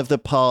 one of the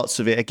parts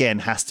of it again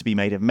has to be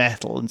made of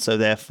metal, and so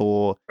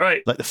therefore,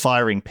 like the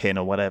firing pin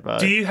or whatever.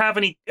 Do you have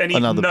any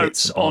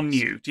notes on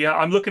you?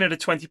 I'm looking at a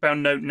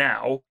 £20 note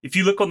now. If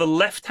you look on the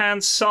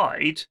left-hand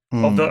side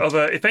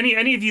if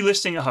any of you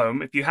listening at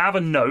home, if you have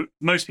a note,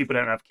 most people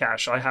don't have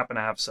cash. I happen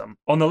to have some.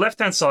 On the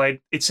left-hand side,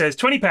 it says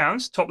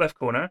 £20, top left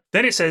corner.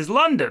 Then it says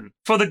London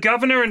for the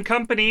Governor and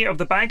Company of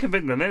the Bank of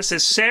England. Then it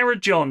says Sarah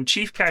John,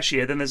 Chief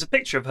Cashier. Then there's a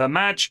picture of her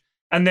Madge.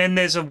 And then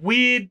there's a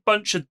weird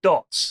bunch of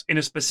dots in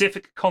a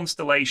specific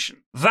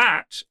constellation.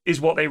 That is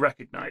what they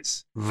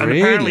recognize. Really? And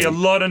apparently a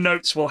lot of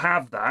notes will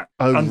have that.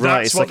 And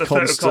that's what the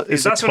photocopier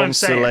is. That's what I'm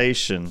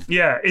saying.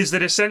 Yeah, is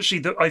that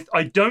essentially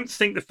I don't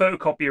think the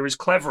photocopier is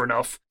clever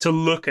enough to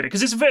look at it.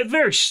 Because it's a very,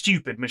 very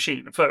stupid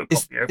machine, a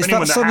photocopier. Is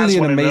that suddenly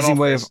an amazing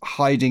way of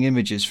hiding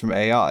images from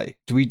AI?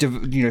 Do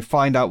we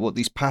find out what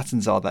these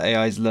patterns are that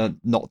AI's learned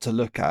not to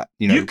look at?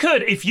 You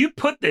could, if you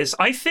put this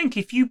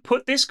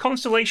this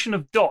constellation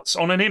of dots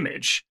on an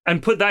image,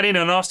 and put that in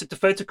and asked it to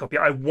photocopy.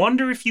 I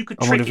wonder if you could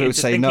trick it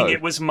into thinking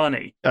it was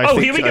money.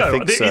 Here we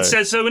go. It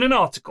says so in an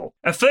article.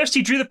 At first,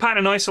 he drew the pattern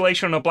in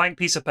isolation on a blank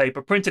piece of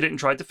paper, printed it, and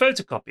tried to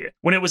photocopy it.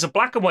 When it was a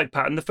black and white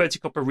pattern, the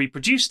photocopier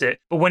reproduced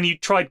it. But when you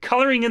tried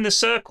coloring in the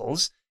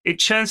circles, it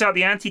churns out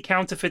the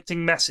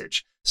anti-counterfeiting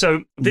message.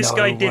 So this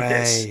guy did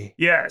this.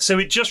 Yeah, so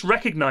it just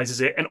recognizes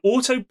it and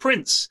auto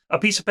prints a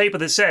piece of paper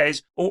that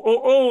says,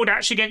 oh,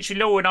 that's against your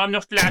law and I'm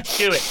not allowed to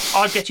do it.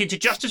 I'd get into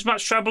just as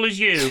much trouble as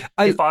you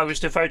if I was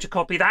to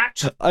photocopy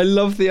that. I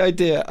love the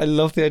idea.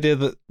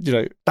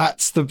 That,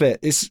 that's the bit.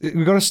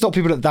 We've got to stop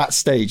people at that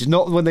stage,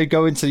 not when they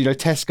go into,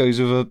 Tesco's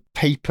with a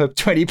paper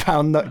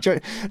 £20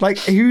 note. Like,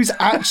 who's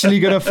actually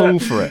going to fall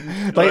for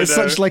it? Like, it's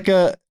such like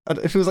it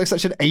feels like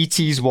such an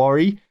 80s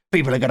worry.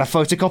 People are going to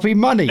photocopy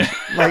money.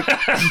 Like,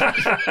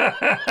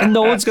 and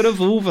no one's going to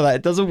fall for that.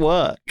 It doesn't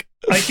work.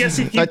 I guess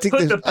if you put the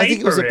paper I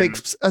think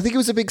it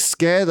was a big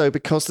scare, though,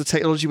 because the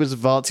technology was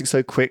advancing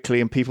so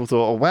quickly and people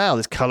thought, oh, wow,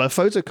 there's colour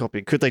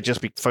photocopying. Could they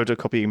just be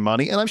photocopying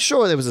money? And I'm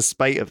sure there was a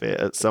spate of it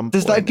at some point.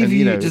 Does that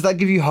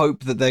give you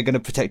hope that they're going to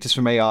protect us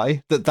from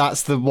AI?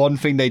 That's the one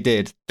thing they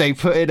did. They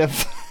put in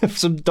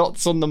some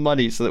dots on the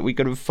money so that we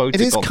could have photocopy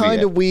it. It is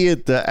kind of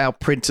weird that our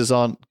printers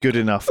aren't good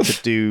enough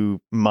to do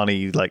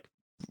money, like,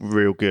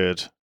 real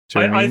good.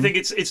 I think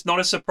it's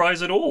not a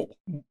surprise at all,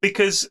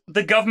 because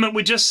the government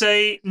would just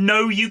say,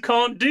 no, you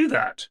can't do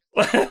that.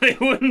 It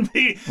wouldn't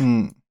be.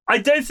 I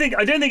don't think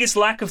it's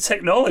lack of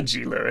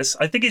technology, Lewis.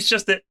 I think it's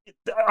just that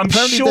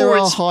apparently sure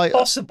it's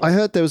possible. I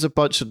heard there was a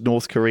bunch of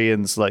North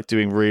Koreans like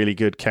doing really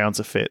good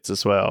counterfeits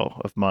as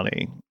well of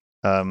money.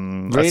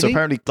 Really? So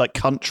apparently, like,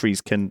 countries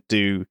can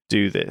do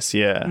this.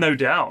 Yeah, no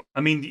doubt.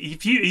 I mean,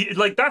 if you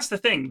that's the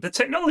thing. The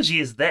technology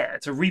is there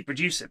to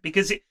reproduce it,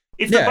 because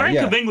if the Bank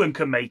of England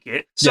can make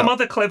it, some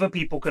other clever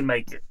people can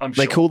make it. I'm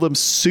sure. They call them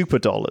super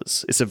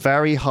dollars. It's a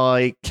very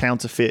high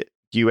counterfeit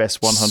US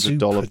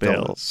 $100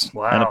 bill.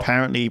 Wow. And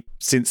apparently,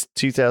 since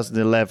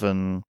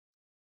 2011,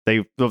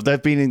 they've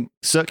been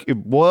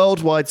in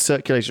worldwide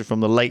circulation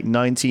from the late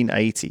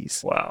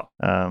 1980s. Wow.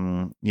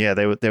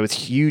 There was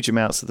huge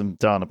amounts of them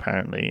done,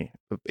 apparently.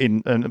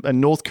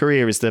 And North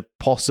Korea is the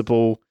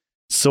possible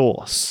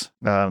source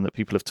that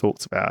people have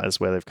talked about as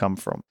where they've come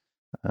from.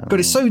 God,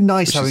 it's so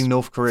nice having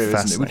North Korea,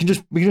 isn't it?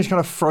 We can just kind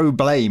of throw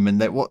blame,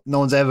 and that no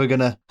one's ever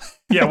gonna.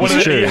 Yeah, what are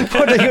you going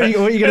to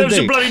do? It was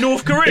the bloody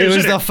North Koreans. It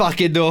was the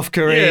fucking North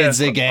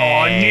Koreans again.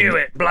 Oh, I knew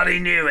it. Bloody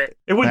knew it.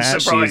 It wouldn't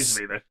surprise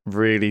me, though.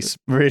 Really,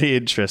 really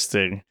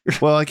interesting.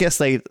 Well, I guess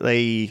they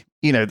the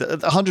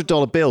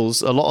 $100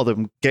 bills, a lot of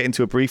them get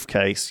into a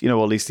briefcase. Or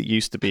at least it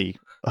used to be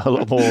a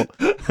lot more.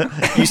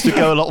 Used to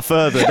go a lot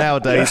further.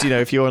 Nowadays,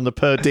 if you're on the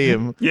per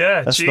diem,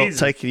 that's not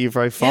taking you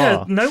very far.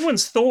 Yeah, no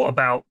one's thought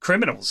about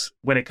criminals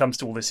when it comes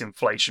to all this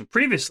inflation.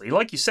 Previously,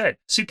 like you said,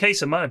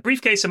 briefcase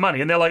of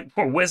money, and they're like,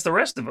 well, where's the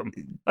rest of them?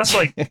 That's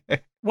like,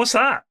 what's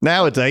that?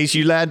 Nowadays,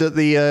 you land at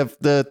the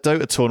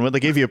Dota tournament, they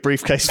give you a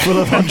briefcase full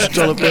of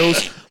 $100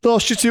 bills.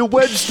 Last you till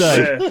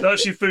Wednesday. Yeah,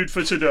 that's your food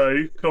for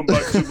today. Come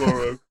back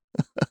tomorrow.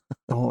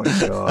 Oh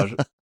my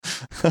god.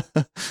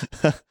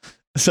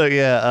 So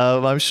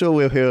I'm sure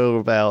we'll hear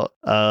about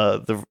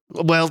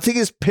the thing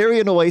is,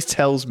 Pyrian always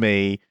tells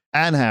me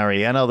and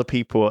Harry and other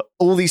people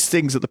all these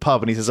things at the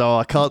pub, and he says,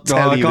 I can't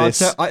tell you this.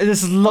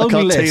 This long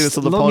list, tell you this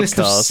on the list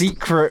of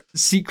podcast.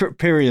 secret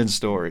Pyrian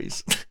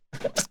stories.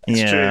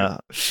 It's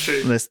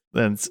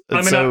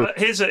true.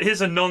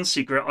 Here's a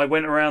non-secret. I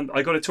went around.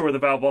 I got a tour of the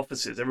Valve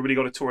offices. Everybody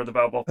got a tour of the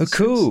Valve offices. Oh,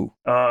 cool.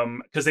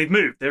 Because they've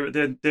moved.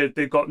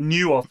 They've got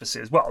new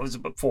offices. Well, it was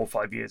about 4 or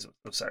 5 years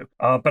or so.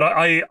 But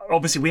I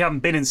obviously we haven't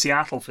been in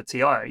Seattle for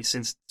TI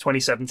since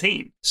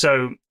 2017.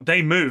 So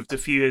they moved a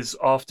few years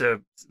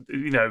after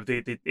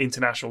the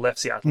international left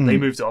Seattle. They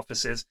moved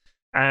offices.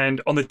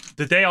 And on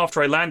the day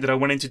after I landed, I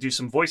went in to do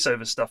some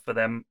voiceover stuff for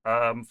them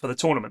for the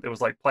tournament. There was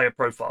like player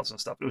profiles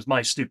and stuff. It was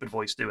my stupid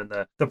voice doing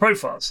the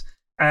profiles.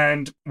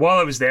 And while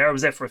I was there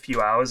for a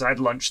few hours. I had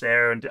lunch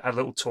there and had a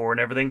little tour and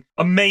everything.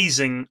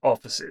 Amazing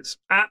offices.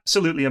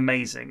 Absolutely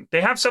amazing.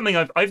 They have something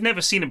I've never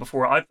seen it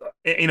before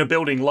in a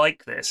building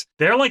like this.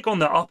 They're like on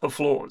the upper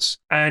floors.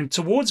 And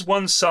towards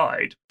one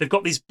side, they've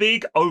got this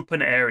big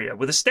open area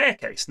with a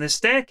staircase. And the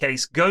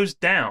staircase goes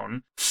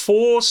down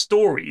 4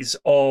 stories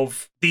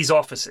of these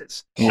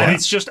offices. Yeah. And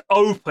it's just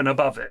open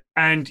above it.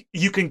 And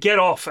you can get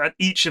off at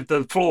each of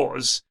the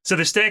floors. So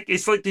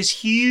it's like this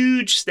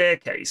huge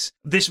staircase,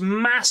 this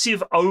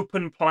massive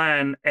open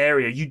plan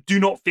area. You do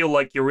not feel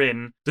like you're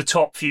in the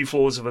top few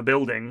floors of a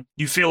building.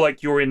 You feel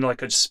like you're in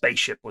like a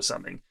spaceship or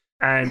something.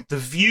 And the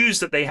views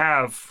that they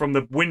have from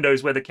the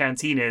windows where the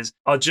canteen is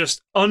are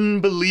just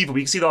unbelievable.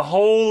 You can see the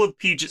whole of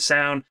Puget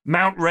Sound,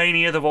 Mount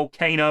Rainier, the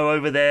volcano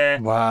over there.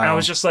 Wow. And I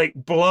was just like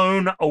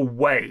blown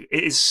away.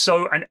 It is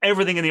so, and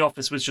everything in the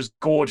office was just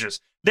gorgeous.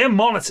 Their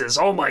monitors,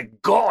 oh my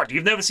God,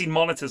 you've never seen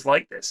monitors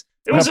like this.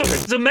 It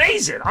was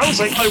amazing. I was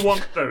like, I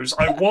want those.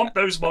 I want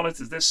those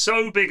monitors. They're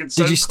so big and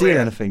so Did you steal clear.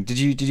 anything? Did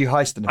you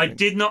heist anything? I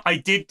did not.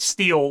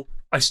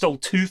 I stole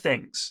 2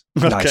 things.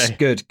 Nice.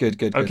 Okay.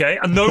 Good. Okay,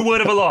 and no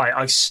word of a lie.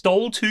 I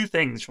stole 2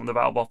 things from the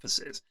Valve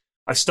offices.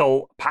 I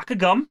stole a pack of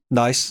gum.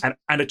 Nice. And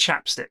a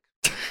chapstick.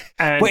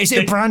 And wait, is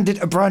it a branded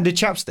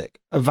chapstick?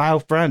 A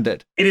Valve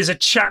branded? It is a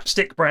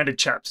chapstick branded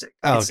chapstick.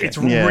 Oh, it's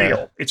okay.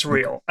 real. It's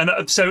real.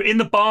 And so in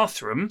the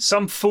bathroom,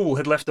 some fool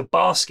had left a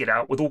basket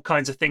out with all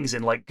kinds of things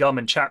in, like gum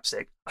and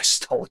chapstick. I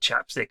stole a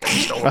chapstick and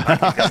stole a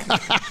pack of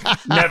gum.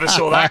 Never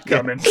saw that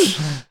coming.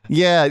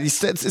 Yeah, it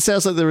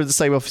sounds like they're in the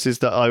same offices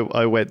that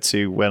I went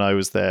to when I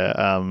was there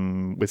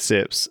with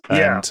Sips,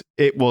 and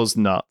it was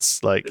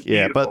nuts. Like,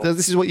 but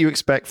this is what you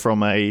expect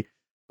from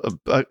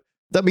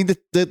I mean,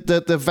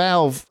 the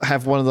Valve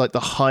have one of the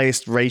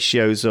highest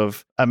ratios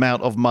of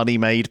amount of money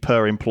made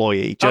per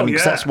employee. Do you know what I mean?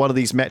 'Cause that's one of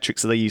these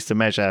metrics that they use to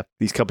measure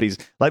these companies.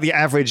 Like the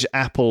average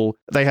Apple,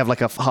 they have like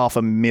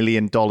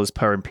 $500,000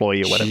 per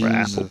employee or whatever at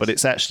Apple, but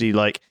it's actually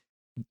like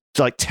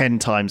 10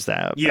 times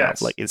that.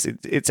 Yes. Like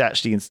it's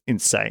actually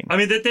insane. I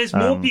mean, there's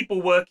more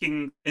people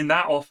working in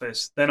that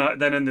office than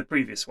in the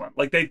previous one.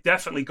 Like, they've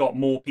definitely got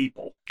more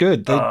people.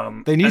 Good.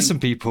 They need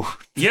some people.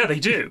 Yeah, they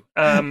do.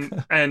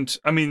 And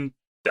I mean,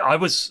 I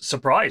was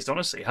surprised,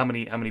 honestly, how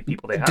many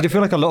people they had. Did it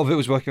feel like a lot of it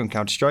was working on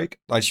Counter-Strike?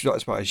 That's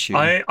what I assume.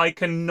 I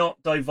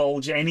cannot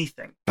divulge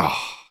anything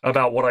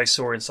about what I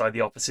saw inside the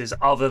offices,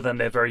 other than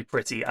they're very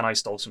pretty, and I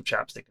stole some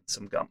chapstick and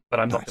some gum. But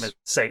I'm not going to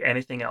say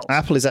anything else.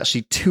 Apple is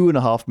actually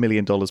 $2.5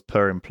 million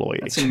per employee.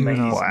 That's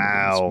amazing.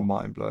 Wow,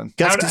 mind blowing.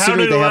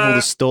 Considering they have all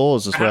the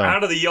stores as well. How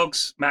do the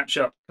Yogs match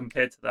up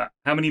compared to that?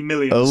 How many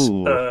millions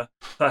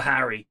per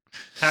Harry?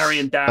 Harry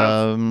and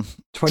Dav.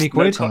 20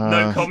 quid?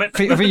 No comment. I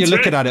think you're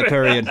looking at it,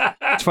 Pyrian.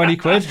 20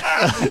 quid?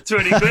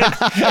 20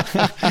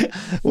 quid.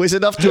 Well, it's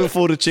enough to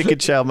afford a chicken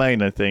chow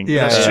mein, I think.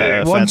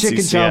 Yeah, one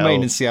chicken chow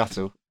mein in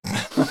Seattle.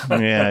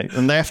 Yeah,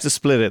 and they have to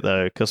split it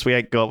though, because we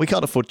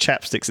can't afford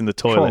chapsticks in the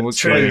toilet.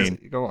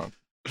 Go on.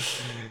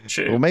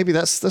 True. Well, maybe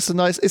that's a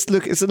nice.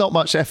 It's not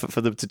much effort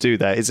for them to do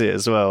that, is it?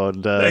 As well,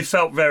 and they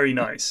felt very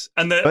nice,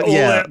 and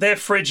their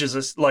fridges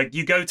are like,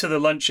 you go to the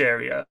lunch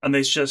area, and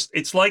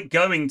it's like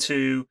going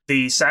to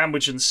the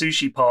sandwich and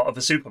sushi part of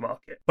a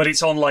supermarket, but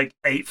it's on like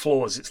 8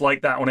 floors. It's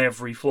like that on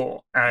every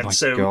floor, and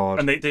God.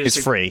 and it's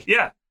free.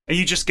 Yeah, and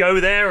you just go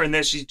there, and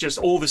there's just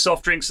all the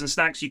soft drinks and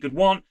snacks you could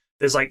want.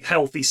 There's like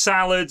healthy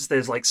salads,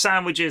 there's like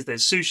sandwiches,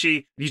 there's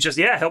sushi. You just,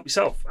 help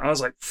yourself. I was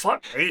like,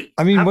 fuck me.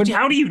 I mean,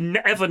 how do you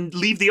ever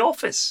leave the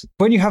office?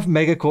 When you have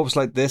megacorps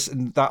like this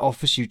in that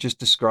office you just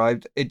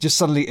described, it just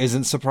suddenly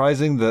isn't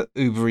surprising that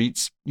Uber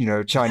Eats,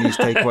 Chinese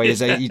takeaway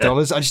is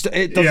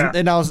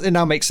 $80. It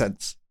now makes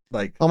sense.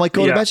 Like, oh my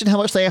God, Yeah. imagine how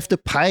much they have to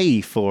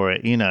pay for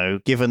it,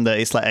 given that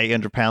it's like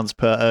 £800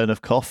 per urn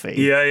of coffee.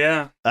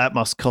 Yeah. That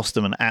must cost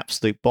them an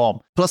absolute bomb.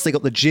 Plus, they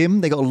got the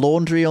gym, they got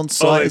laundry on Oh,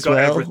 site they've as got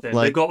well. everything.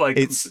 They've got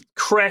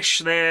creche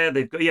there.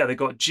 They've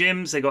got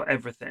gyms. They got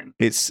everything.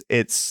 It's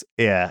It's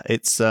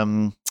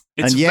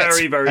and yet,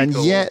 very, very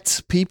cool.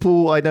 yet,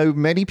 I know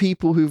many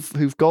people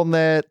who've gone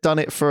there, done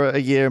it for a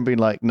year, and been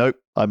like, nope,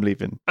 I'm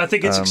leaving. I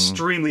think it's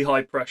extremely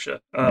high pressure.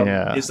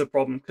 Is the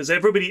problem, because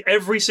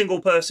every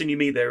single person you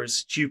meet there is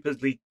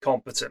stupidly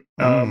competent,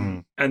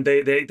 and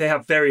they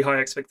have very high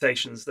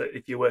expectations that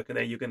if you're working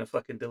there, you're going to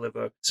fucking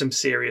deliver some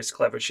serious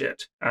clever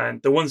shit.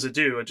 And the ones that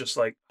do are just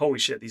like, holy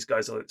shit, these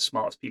guys are the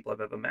smartest people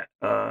I've ever met.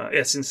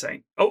 It's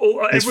insane.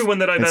 Everyone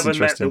that I've ever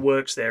met that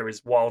works there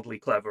is wildly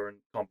clever and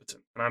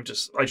competent, and I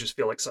just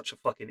feel like such a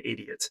fucking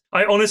idiot.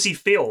 I honestly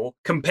feel,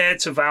 compared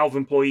to Valve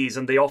employees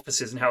and the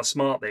offices and how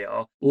smart they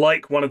are,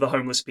 like one of the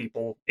homeless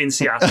people in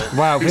Seattle.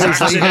 Wow, who's he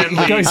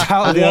accidentally goes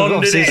out of the other wandered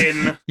offices.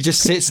 in. He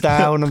just sits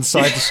down on the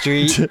side of the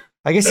street.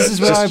 I guess this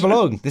is where I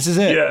belong. This is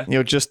it. Yeah.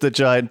 You're just a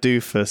giant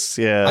doofus.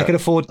 Yeah. I can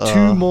afford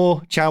 2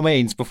 more chow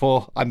meins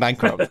before I'm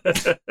bankrupt.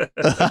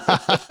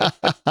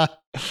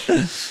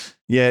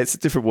 Yeah, it's a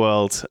different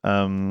world.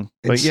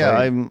 But yeah,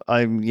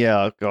 I'm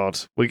God.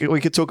 We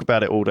could talk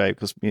about it all day,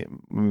 because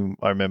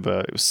I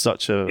remember it was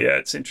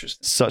it's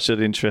interesting. such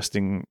an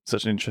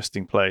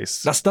interesting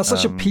place. That's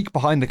such a peek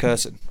behind the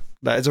curtain.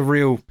 That is a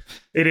real.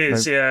 It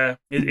is, yeah.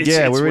 It's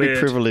we're really weird.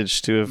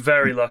 privileged to have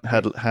Very lucky.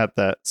 had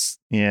that.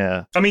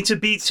 Yeah. I mean,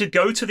 to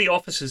go to the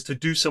offices to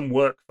do some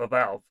work for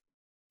Valve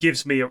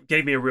gave me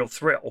a real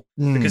thrill,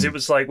 because it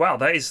was like, wow,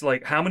 that is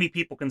like, how many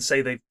people can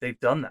say they've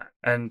done that?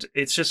 And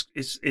it's just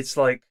it's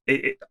like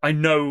I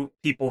know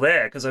people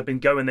there because I've been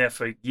going there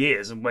for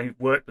years and we've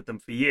worked with them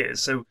for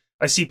years, so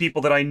I see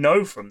people that I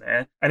know from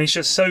there, and it's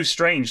just so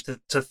strange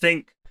to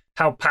think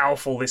how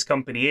powerful this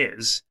company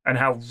is and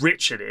how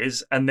rich it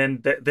is, and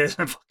then they're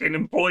fucking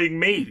employing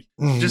me.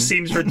 It just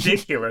seems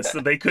ridiculous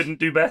that they couldn't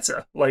do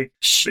better. Like,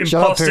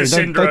 imposter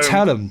syndrome. Don't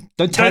tell them.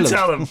 Don't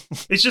tell them.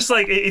 It's just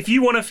like, if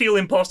you want to feel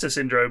imposter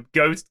syndrome,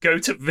 go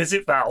to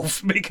visit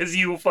Valve, because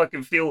you will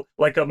fucking feel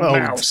like a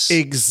mouse.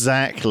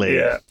 Exactly.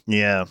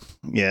 Yeah.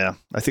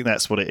 I think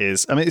that's what it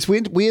is. I mean, it's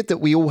weird that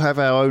we all have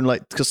our own,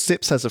 like, because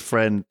Sips has a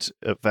friend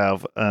at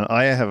Valve, and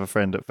I have a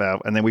friend at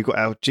Valve, and then we've got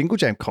our Jingle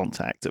Jam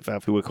contact at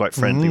Valve who we're quite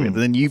friendly with, and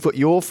then you've got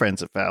your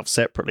friends at Valve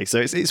separately. So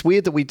it's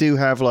weird that we do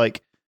have,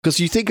 like, because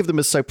you think of them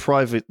as so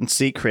private and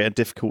secret and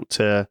difficult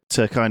to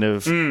kind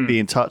of be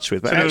in touch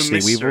with, but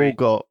actually we've all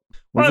got.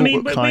 Well, I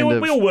mean,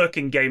 we all work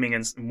in gaming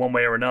in one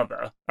way or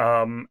another.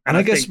 And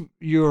I guess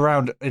you were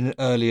around in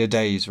earlier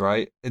days,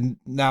 right? And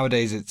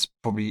nowadays it's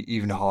probably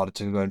even harder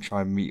to go and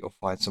try and meet or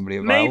find somebody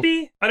at Valve.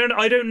 Maybe.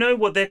 I don't know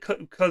what their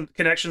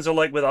connections are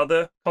like with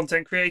other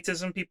content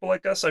creators and people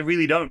like us. I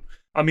really don't.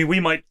 I mean, we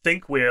might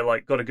think we're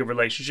like got a good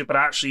relationship, but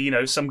actually,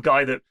 some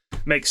guy that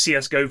makes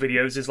CSGO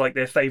videos is like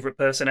their favorite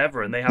person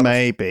ever, and they have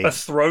a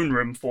throne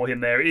room for him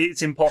there.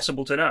 It's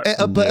impossible to know.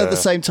 But at the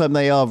same time,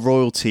 they are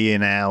royalty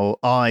in our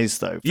eyes,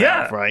 though.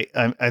 Valve, right?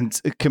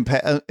 And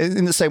compare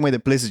in the same way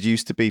that Blizzard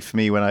used to be for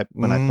me when I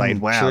played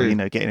WoW.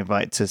 True. Getting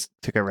invited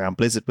to go around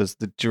Blizzard was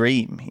the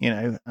dream.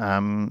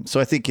 So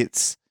I think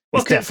it's.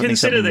 Well, definitely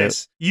consider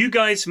this. You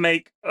guys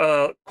make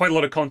quite a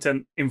lot of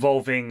content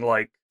involving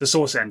like the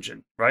Source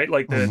engine, right?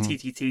 Like the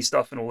TTT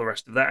stuff and all the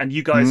rest of that. And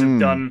you guys have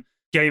done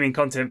gaming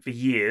content for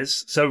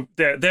years, so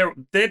they're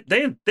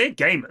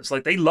gamers.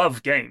 Like, they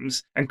love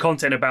games and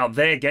content about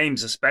their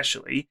games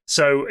especially.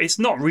 So it's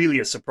not really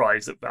a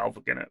surprise that Valve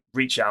are gonna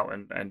reach out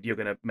and you're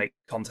gonna make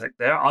content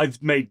there.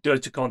 I've made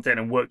Dota content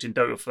and worked in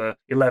Dota for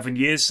 11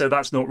 years, so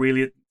that's not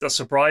really a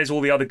surprise.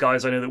 All the other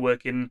guys I know that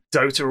work in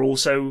Dota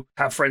also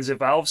have friends at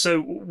Valve,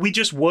 so we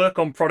just work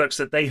on products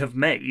that they have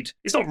made.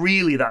 It's not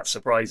really that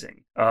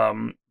surprising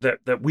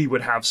that we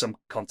would have some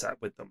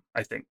contact with them.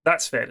 I think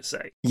that's fair to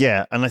say.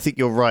 Yeah, and I think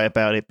you're right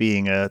about it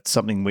being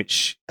something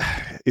which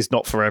is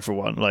not for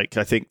everyone. Like,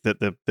 I think that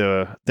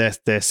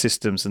their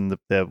systems and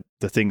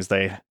the things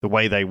the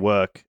way they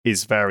work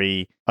is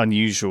very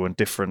unusual and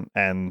different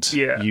and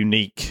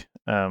unique.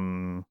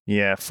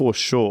 For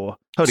sure.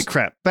 Holy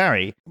crap,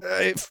 Barry!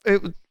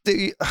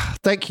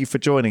 Thank you for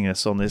joining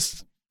us on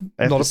this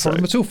episode. Not a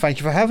problem at all. Thank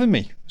you for having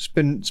me. It's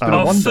been a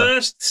Our wonder.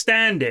 first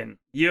stand-in.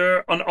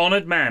 You're an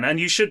honoured man, and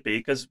you should be,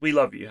 because we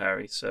love you,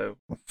 Harry. So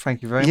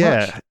thank you very much.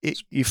 Yeah,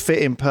 you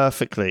fit in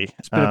perfectly.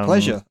 It's been a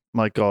pleasure.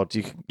 My God,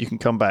 you can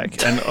come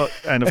back,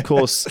 and of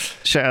course,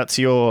 shout out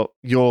to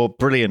your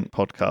brilliant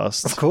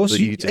podcast. Of course, that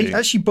you do.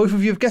 Actually, both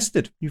of you have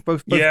guested. You've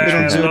both been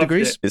Yeah, on 0 loved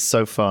degrees. it. It's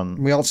so fun.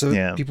 We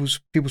answer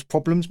people's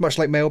problems, much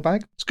like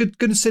mailbag. It's good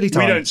and silly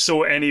time. We don't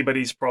sort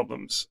anybody's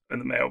problems in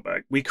the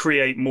mailbag. We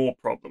create more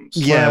problems.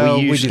 Yeah, Well,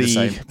 we we do the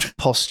usually same.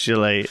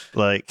 postulate,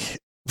 like,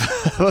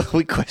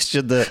 we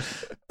question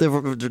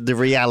the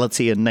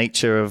reality and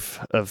nature of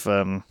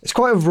It's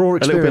quite a raw a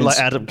experience. little bit like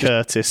Adam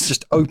Curtis.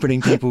 Just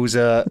opening people's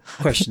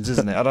questions,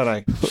 isn't it? I don't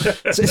know.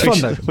 It's fun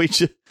though.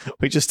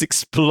 We just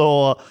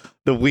explore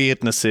the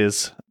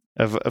weirdnesses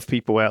of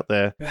people out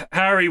there.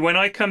 Harry, when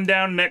I come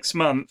down next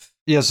month,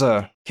 Yes,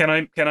 sir. can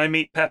I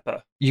meet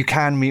Pepper? You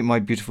can meet my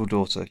beautiful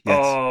daughter.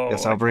 Yes,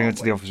 yes, I'll bring her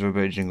to the office with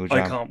a jingle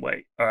jam. I can't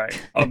wait. All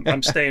right,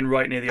 I'm staying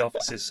right near the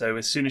offices, so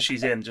as soon as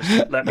she's in, just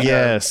let me know.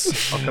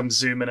 Yes. I'll come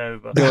zooming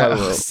over.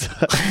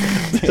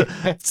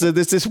 So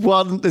there's this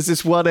one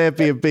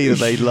Airbnb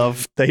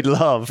that they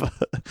love.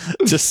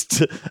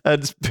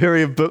 And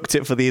Miriam booked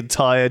it for the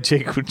entire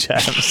jingle jam,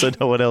 so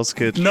no one else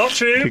could. Not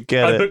true. Could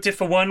get I it. booked it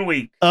for 1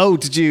 week. Oh,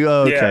 did you?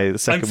 Oh, okay. Yeah. The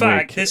second In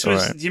fact, week. this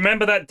was. All right. Do you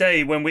remember that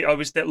day when I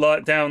was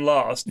down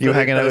last? You were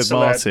hanging out with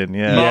Martin,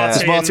 yeah.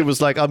 Because Martin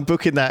was like, "I'm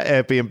booking that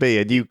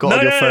Airbnb," and you got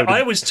on your phone.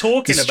 I was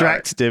talking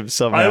distracted him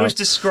somehow. I was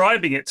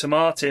describing it to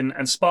Martin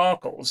and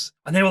Sparkles,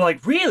 and they were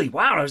like, "Really?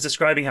 Wow!" And I was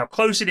describing how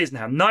close it is and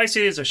how nice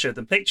it is. I showed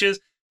them pictures,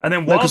 and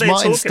then while they're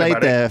Martin talking stayed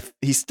about there,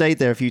 he stayed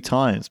there a few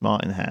times.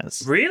 Martin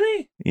has.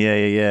 Really?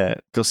 Yeah.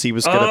 Because he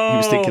was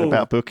thinking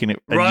about booking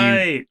it. And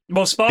right.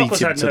 Well,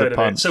 Sparkles hadn't heard of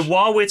it, so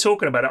while we're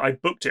talking about it, I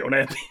booked it on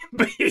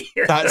Airbnb.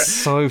 That's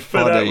so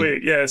funny. For that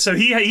week, yeah. So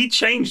he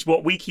changed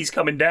what week he's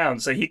coming down,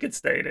 so he could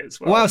stay in it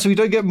as well. Wow. So we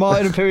don't get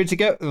Martin and Period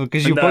together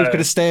because you're both going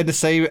to stay in the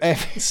same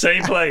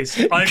same place.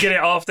 I get it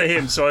after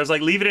him, so I was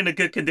like, leave it in a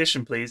good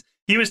condition, please.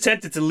 He was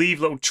tempted to leave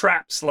little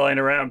traps lying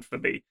around for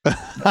me.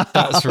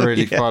 That's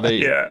really funny.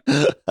 Yeah.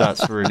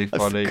 That's really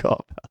funny.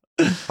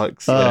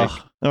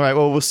 All right,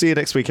 well, we'll see you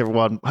next week,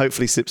 everyone.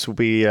 Hopefully Sips will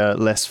be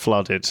less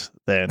flooded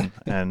then,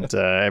 and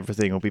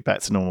everything will be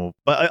back to normal.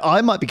 But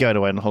I might be going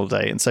away on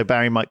holiday, and so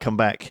Barry might come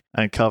back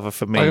and cover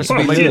for me.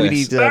 Maybe we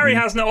need, Barry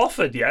hasn't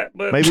offered yet.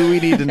 But maybe we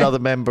need another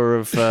member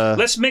of...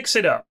 Let's mix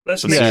it up. Do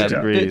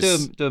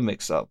a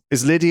mix up.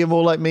 Is Lydia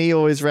more like me,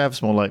 or is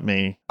Ravs more like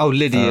me? Oh,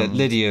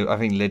 Lydia. I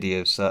think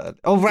Lydia's...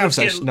 Oh,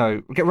 Ravs,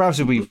 no. Ravs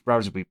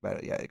will be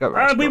better. Yeah, go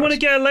Ravs. We want to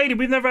get a lady.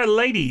 We've never had a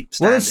lady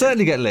stand. Well, let's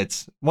certainly get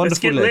Lids.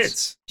 Wonderful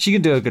Lids. She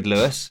can do a good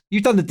Lewis.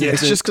 You've done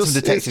It's just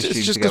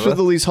because with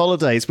all these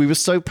holidays, we were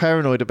so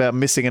paranoid about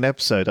missing an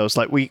episode. I was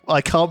like,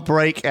 I can't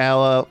break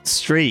our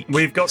streak.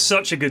 We've got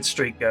such a good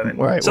streak going.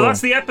 Right, so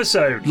that's the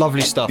episode. Lovely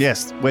stuff.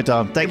 Yes, we're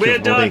done. Thank you, We're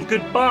everybody. done.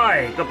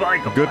 Goodbye.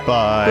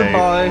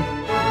 Goodbye.